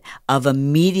habit of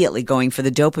immediately going for the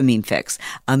dopamine fix,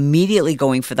 immediately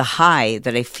going for the high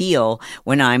that I feel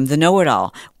when I'm the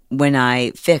know-it-all, when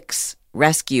I fix,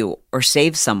 rescue, or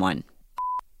save someone.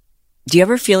 Do you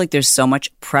ever feel like there's so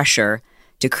much pressure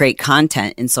to create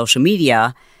content in social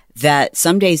media that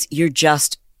some days you're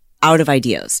just out of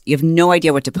ideas. You have no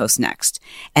idea what to post next.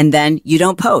 And then you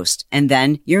don't post. And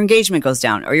then your engagement goes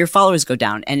down or your followers go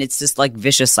down. And it's this like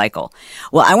vicious cycle.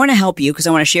 Well, I want to help you because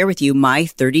I want to share with you my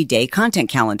 30-day content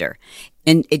calendar.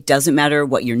 And it doesn't matter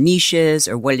what your niche is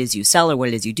or what it is you sell or what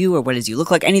it is you do or what it is you look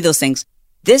like, any of those things.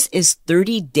 This is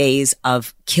 30 days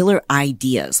of killer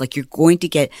ideas. Like you're going to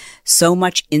get so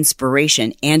much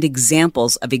inspiration and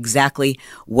examples of exactly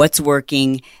what's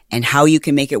working and how you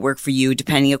can make it work for you,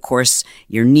 depending, of course,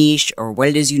 your niche or what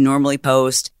it is you normally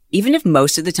post. Even if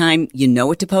most of the time you know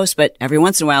what to post, but every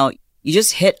once in a while you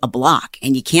just hit a block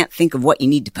and you can't think of what you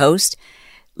need to post.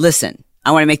 Listen,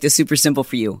 I want to make this super simple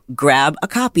for you. Grab a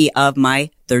copy of my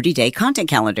 30-day content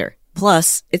calendar.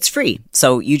 Plus, it's free.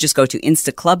 So you just go to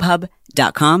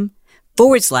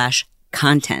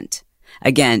instaclubhub.com/content.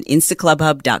 Again,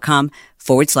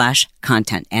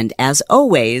 instaclubhub.com/content. And as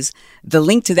always, the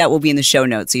link to that will be in the show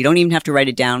notes. So you don't even have to write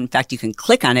it down. In fact, you can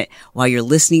click on it while you're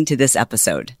listening to this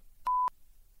episode.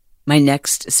 My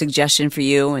next suggestion for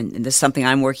you, and this is something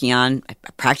I'm working on, I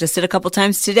practiced it a couple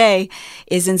times today,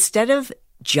 is instead of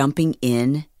jumping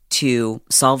in to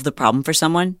solve the problem for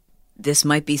someone, this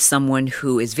might be someone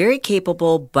who is very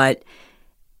capable, but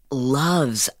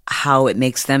loves how it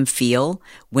makes them feel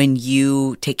when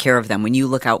you take care of them, when you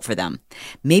look out for them.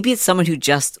 Maybe it's someone who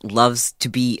just loves to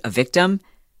be a victim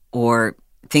or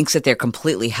thinks that they're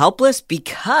completely helpless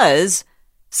because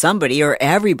somebody or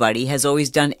everybody has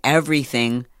always done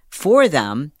everything for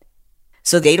them.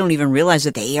 So they don't even realize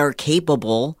that they are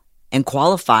capable and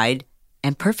qualified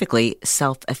and perfectly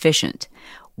self-efficient.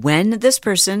 When this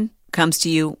person comes to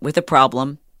you with a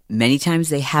problem, many times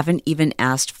they haven't even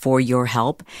asked for your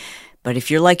help. But if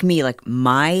you're like me, like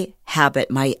my habit,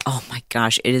 oh my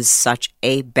gosh, it is such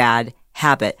a bad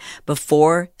habit.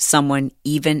 Before someone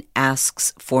even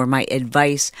asks for my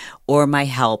advice or my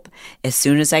help, as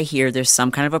soon as I hear there's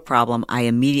some kind of a problem, I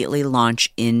immediately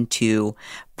launch into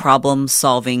problem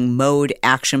solving mode,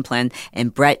 action plan.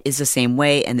 And Brett is the same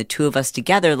way. And the two of us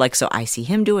together, like, so I see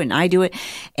him do it and I do it.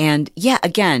 And yeah,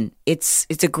 again, it's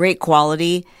a great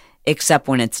quality, except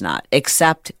when it's not,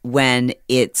 except when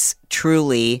it's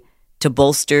truly to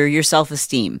bolster your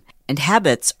self-esteem. And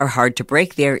habits are hard to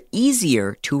break. They're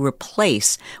easier to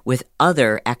replace with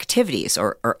other activities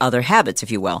or other habits,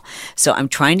 if you will. So I'm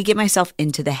trying to get myself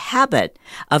into the habit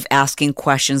of asking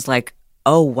questions like,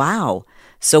 oh, wow,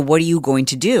 so what are you going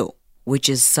to do? Which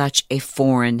is such a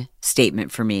foreign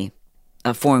statement for me.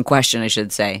 A foreign question, I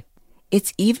should say.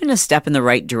 It's even a step in the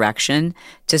right direction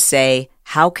to say,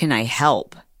 how can I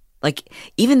help? Like,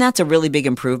 even that's a really big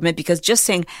improvement, because just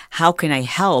saying, how can I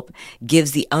help,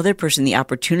 gives the other person the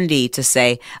opportunity to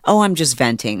say, oh, I'm just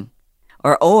venting,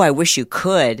 or, oh, I wish you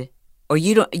could, or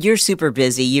you're super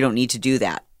busy, you don't need to do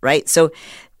that, right? So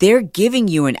they're giving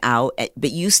you an out,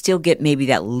 but you still get maybe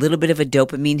that little bit of a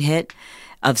dopamine hit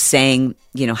of saying,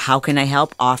 how can I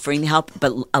help, offering help,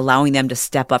 but allowing them to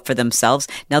step up for themselves.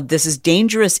 Now, this is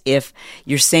dangerous if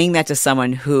you're saying that to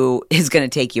someone who is going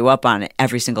to take you up on it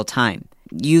every single time.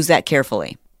 Use that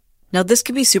carefully. Now, this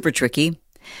could be super tricky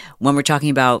when we're talking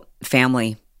about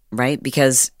family, right?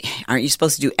 Because aren't you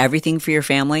supposed to do everything for your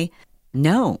family?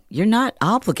 No, you're not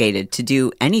obligated to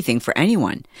do anything for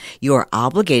anyone. You are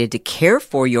obligated to care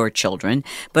for your children,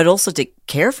 but also to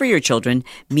care for your children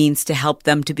means to help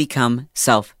them to become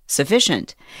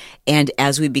self-sufficient. And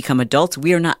as we become adults,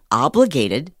 we are not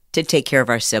obligated to take care of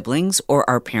our siblings or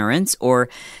our parents or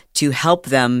to help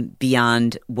them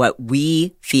beyond what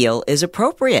we feel is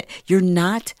appropriate. You're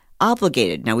not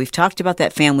obligated. Now, we've talked about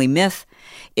that family myth.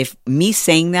 If me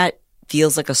saying that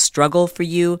feels like a struggle for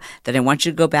you, then I want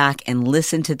you to go back and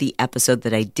listen to the episode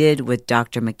that I did with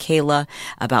Dr. Michaela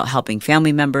about helping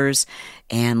family members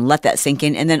and let that sink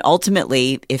in. And then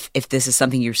ultimately, if this is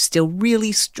something you're still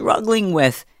really struggling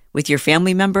with your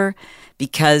family member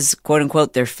because, quote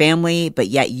unquote, they're family, but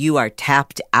yet you are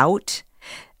tapped out,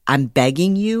 I'm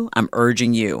begging you, I'm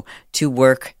urging you to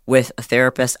work with a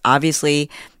therapist. Obviously,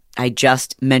 I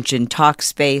just mentioned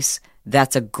Talkspace.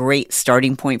 That's a great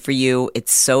starting point for you.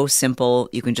 It's so simple.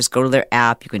 You can just go to their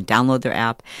app. You can download their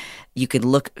app. You can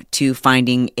look to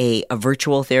finding a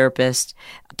virtual therapist.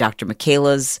 Dr.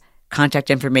 Michaela's contact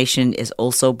information is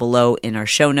also below in our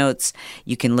show notes.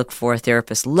 You can look for a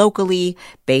therapist locally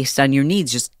based on your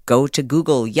needs. Just go to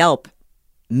Google, Yelp,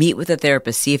 meet with a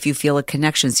therapist, see if you feel a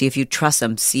connection, see if you trust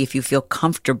them, see if you feel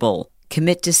comfortable.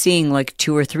 Commit to seeing like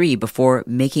 2 or 3 before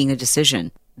making a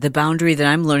decision. The boundary that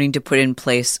I'm learning to put in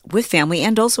place with family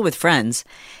and also with friends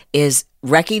is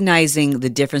recognizing the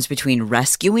difference between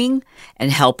rescuing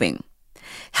and helping.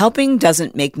 Helping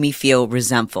doesn't make me feel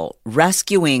resentful.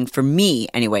 Rescuing, for me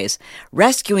anyways,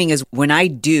 rescuing is when I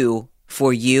do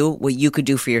for you what you could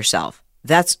do for yourself.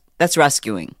 That's That's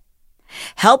rescuing.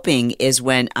 Helping is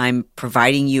when I'm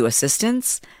providing you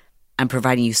assistance, I'm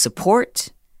providing you support,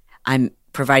 I'm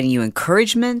providing you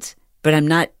encouragement, but I'm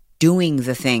not doing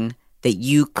the thing that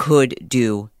you could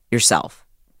do yourself.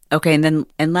 Okay,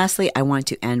 and lastly, I want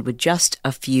to end with just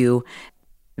a few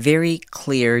very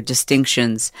clear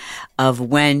distinctions of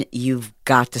when you've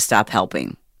got to stop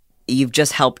helping. You've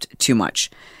just helped too much.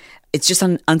 It's just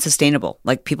unsustainable.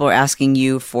 Like people are asking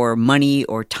you for money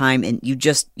or time and you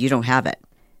don't have it.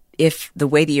 If the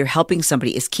way that you're helping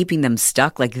somebody is keeping them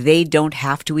stuck, like they don't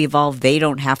have to evolve, they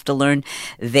don't have to learn,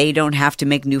 they don't have to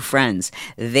make new friends,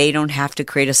 they don't have to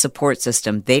create a support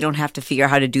system, they don't have to figure out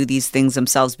how to do these things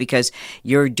themselves because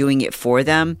you're doing it for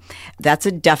them, that's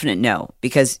a definite no,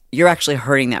 because you're actually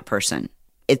hurting that person.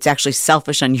 It's actually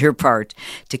selfish on your part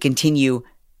to continue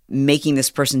making this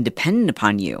person dependent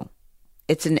upon you.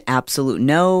 It's an absolute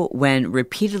no when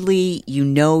repeatedly you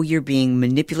know you're being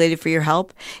manipulated for your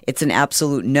help. It's an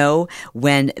absolute no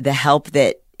when the help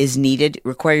that is needed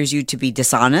requires you to be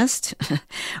dishonest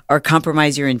or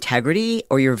compromise your integrity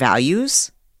or your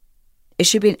values. It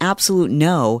should be an absolute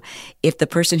no if the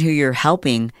person who you're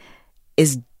helping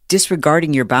is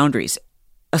disregarding your boundaries.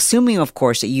 Assuming, of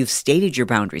course, that you've stated your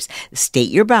boundaries. State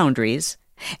your boundaries,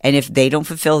 and if they don't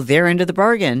fulfill their end of the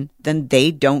bargain, then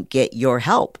they don't get your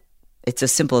help. It's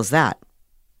as simple as that.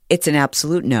 It's an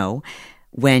absolute no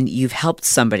when you've helped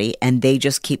somebody and they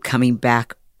just keep coming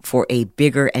back for a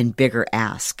bigger and bigger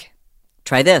ask.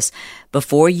 Try this.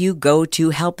 Before you go to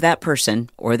help that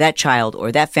person or that child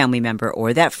or that family member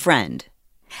or that friend,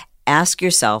 ask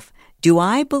yourself, do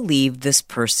I believe this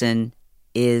person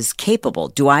is capable?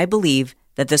 Do I believe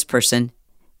that this person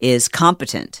is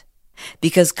competent?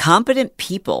 Because competent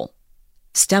people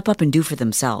step up and do for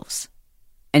themselves.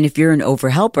 And if you're an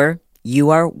overhelper,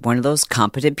 you are one of those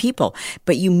competent people.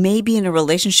 But you may be in a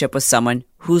relationship with someone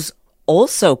who's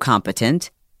also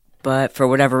competent, but for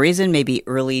whatever reason, maybe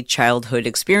early childhood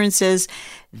experiences,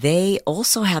 they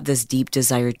also have this deep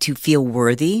desire to feel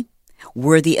worthy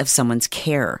of someone's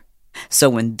care.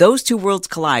 So when those two worlds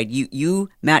collide, you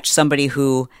match somebody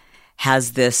who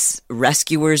has this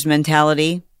rescuer's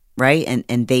mentality, right?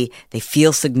 And they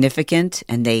feel significant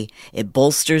and it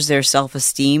bolsters their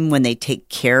self-esteem when they take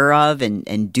care of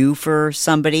and do for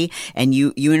somebody. And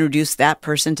you introduce that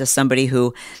person to somebody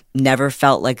who never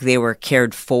felt like they were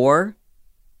cared for,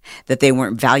 that they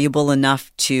weren't valuable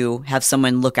enough to have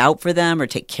someone look out for them or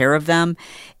take care of them,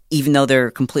 even though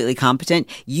they're completely competent.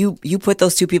 You put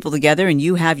those two people together and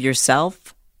you have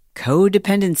yourself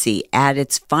codependency at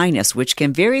its finest, which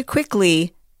can very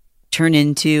quickly turn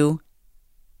into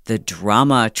the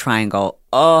drama triangle.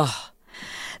 Oh,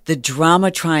 the drama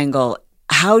triangle.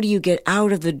 How do you get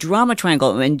out of the drama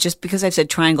triangle? And just because I've said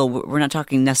triangle, we're not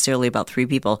talking necessarily about three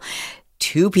people.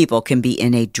 Two people can be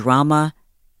in a drama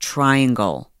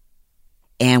triangle.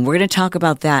 And we're going to talk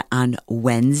about that on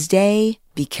Wednesday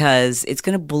because it's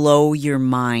going to blow your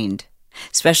mind,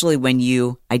 especially when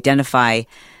you identify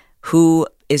who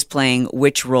is playing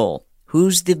which role.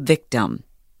 Who's the victim?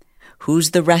 Who's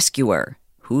the rescuer?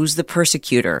 Who's the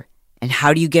persecutor? And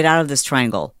how do you get out of this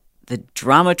triangle? The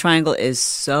drama triangle is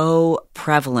so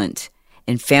prevalent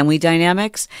in family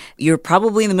dynamics. You're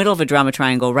probably in the middle of a drama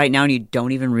triangle right now and you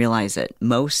don't even realize it.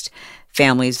 Most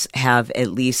families have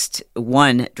at least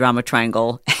one drama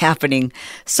triangle happening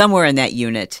somewhere in that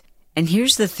unit. And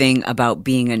here's the thing about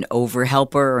being an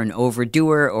overhelper or an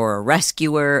overdoer or a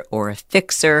rescuer or a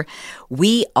fixer.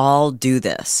 We all do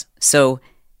this. So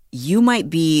you might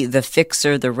be the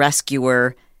fixer, the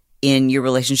rescuer in your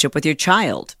relationship with your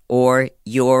child or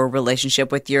your relationship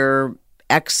with your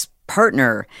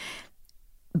ex-partner.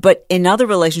 But in other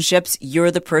relationships,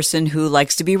 you're the person who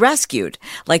likes to be rescued.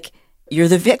 Like you're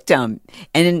the victim.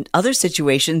 And in other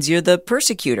situations, you're the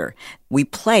persecutor. We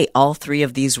play all three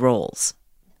of these roles.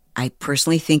 I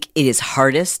personally think it is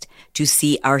hardest to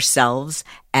see ourselves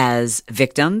as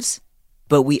victims,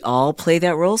 but we all play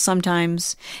that role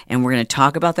sometimes. And we're going to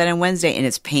talk about that on Wednesday. And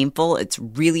it's painful. It's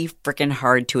really freaking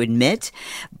hard to admit,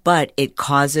 but it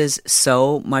causes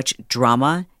so much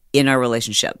drama in our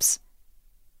relationships.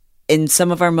 In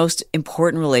some of our most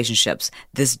important relationships,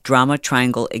 this drama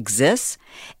triangle exists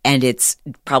and it's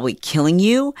probably killing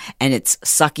you and it's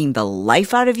sucking the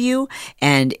life out of you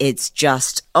and it's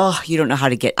just, you don't know how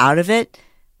to get out of it.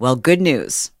 Well, good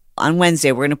news. On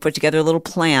Wednesday, we're going to put together a little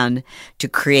plan to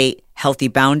create healthy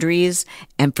boundaries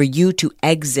and for you to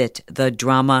exit the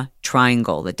drama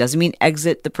triangle. That doesn't mean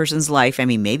exit the person's life. I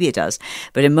mean, maybe it does.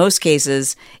 But in most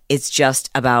cases, it's just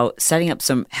about setting up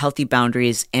some healthy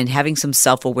boundaries and having some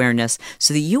self-awareness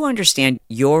so that you understand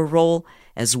your role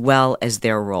as well as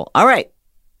their role. All right.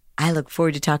 I look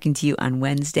forward to talking to you on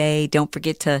Wednesday. Don't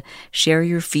forget to share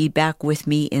your feedback with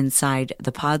me inside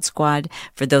the Pod Squad.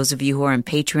 For those of you who are on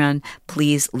Patreon,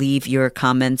 please leave your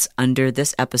comments under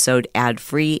this episode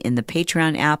ad-free in the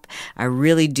Patreon app. I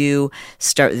really do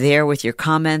start there with your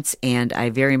comments, and I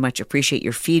very much appreciate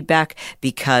your feedback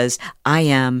because I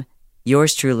am,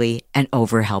 yours truly, an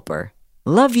overhelper.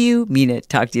 Love you. Mean it.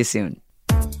 Talk to you soon.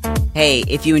 Hey,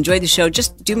 if you enjoyed the show,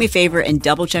 just do me a favor and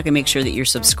double check and make sure that you're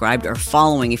subscribed or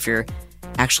following if you're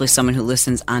actually someone who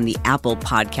listens on the Apple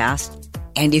podcast.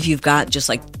 And if you've got just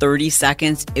like 30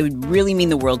 seconds, it would really mean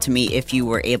the world to me if you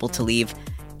were able to leave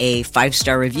a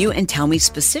 5-star review and tell me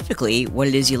specifically what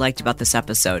it is you liked about this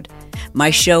episode.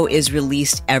 My show is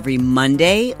released every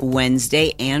Monday,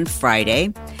 Wednesday, and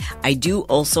Friday. I do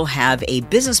also have a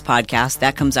business podcast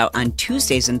that comes out on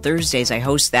Tuesdays and Thursdays. I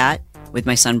host that with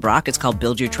my son Brock. It's called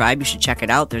Build Your Tribe. You should check it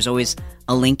out. There's always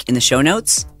a link in the show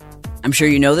notes. I'm sure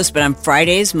you know this, but on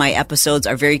Fridays, my episodes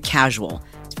are very casual.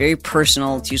 It's very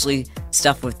personal. It's usually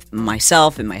stuff with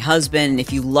myself and my husband. And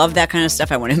if you love that kind of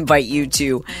stuff, I want to invite you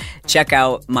to check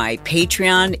out my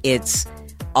Patreon. It's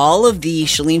all of the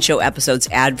Chalene Show episodes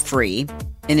ad-free.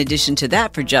 In addition to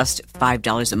that, for just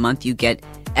 $5 a month, you get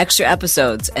extra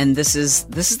episodes. And this is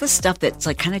the stuff that's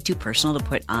like kind of too personal to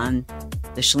put on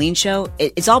the Chalene Show.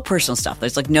 It's all personal stuff.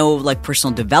 There's like no like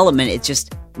personal development. It's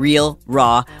just real,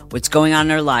 raw, what's going on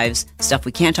in our lives, stuff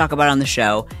we can't talk about on the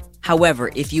show. However,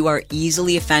 if you are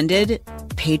easily offended,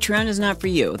 Patreon is not for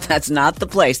you. That's not the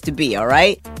place to be, all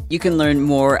right? You can learn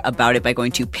more about it by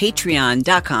going to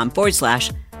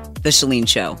patreon.com/The Chalene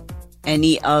Show.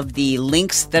 Any of the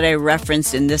links that I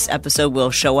referenced in this episode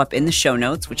will show up in the show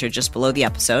notes, which are just below the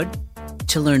episode.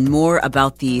 To learn more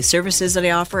about the services that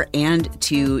I offer and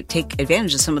to take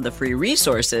advantage of some of the free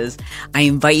resources, I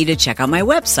invite you to check out my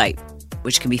website,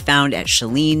 which can be found at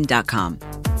chalene.com.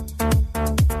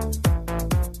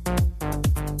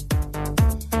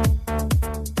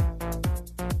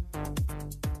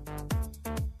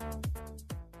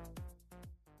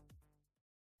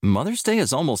 Mother's Day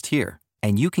is almost here,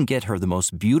 and you can get her the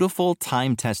most beautiful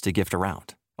time-tested gift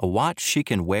around, a watch she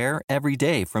can wear every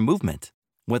day from Movement.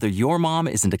 Whether your mom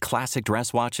is into classic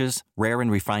dress watches, rare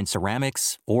and refined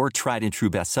ceramics, or tried-and-true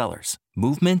bestsellers,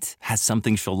 Movement has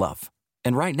something she'll love.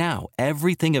 And right now,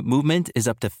 everything at Movement is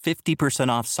up to 50%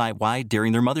 off site-wide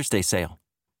during their Mother's Day sale.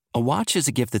 A watch is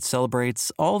a gift that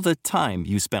celebrates all the time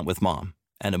you spent with mom,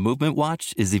 and a Movement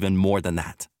watch is even more than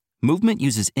that. Movement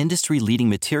uses industry-leading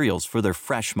materials for their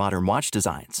fresh, modern watch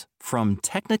designs, from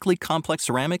technically complex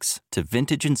ceramics to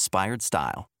vintage-inspired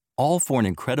style, all for an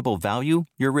incredible value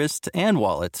your wrist and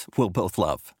wallet will both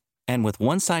love. And with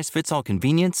one-size-fits-all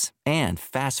convenience and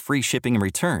fast free shipping and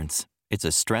returns, it's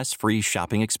a stress-free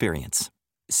shopping experience.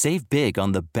 Save big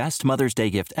on the best Mother's Day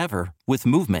gift ever with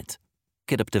Movement.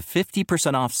 Get up to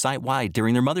 50% off site-wide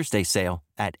during their Mother's Day sale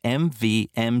at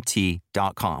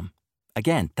MVMT.com.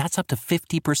 Again, that's up to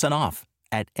 50% off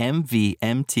at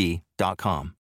MVMT.com.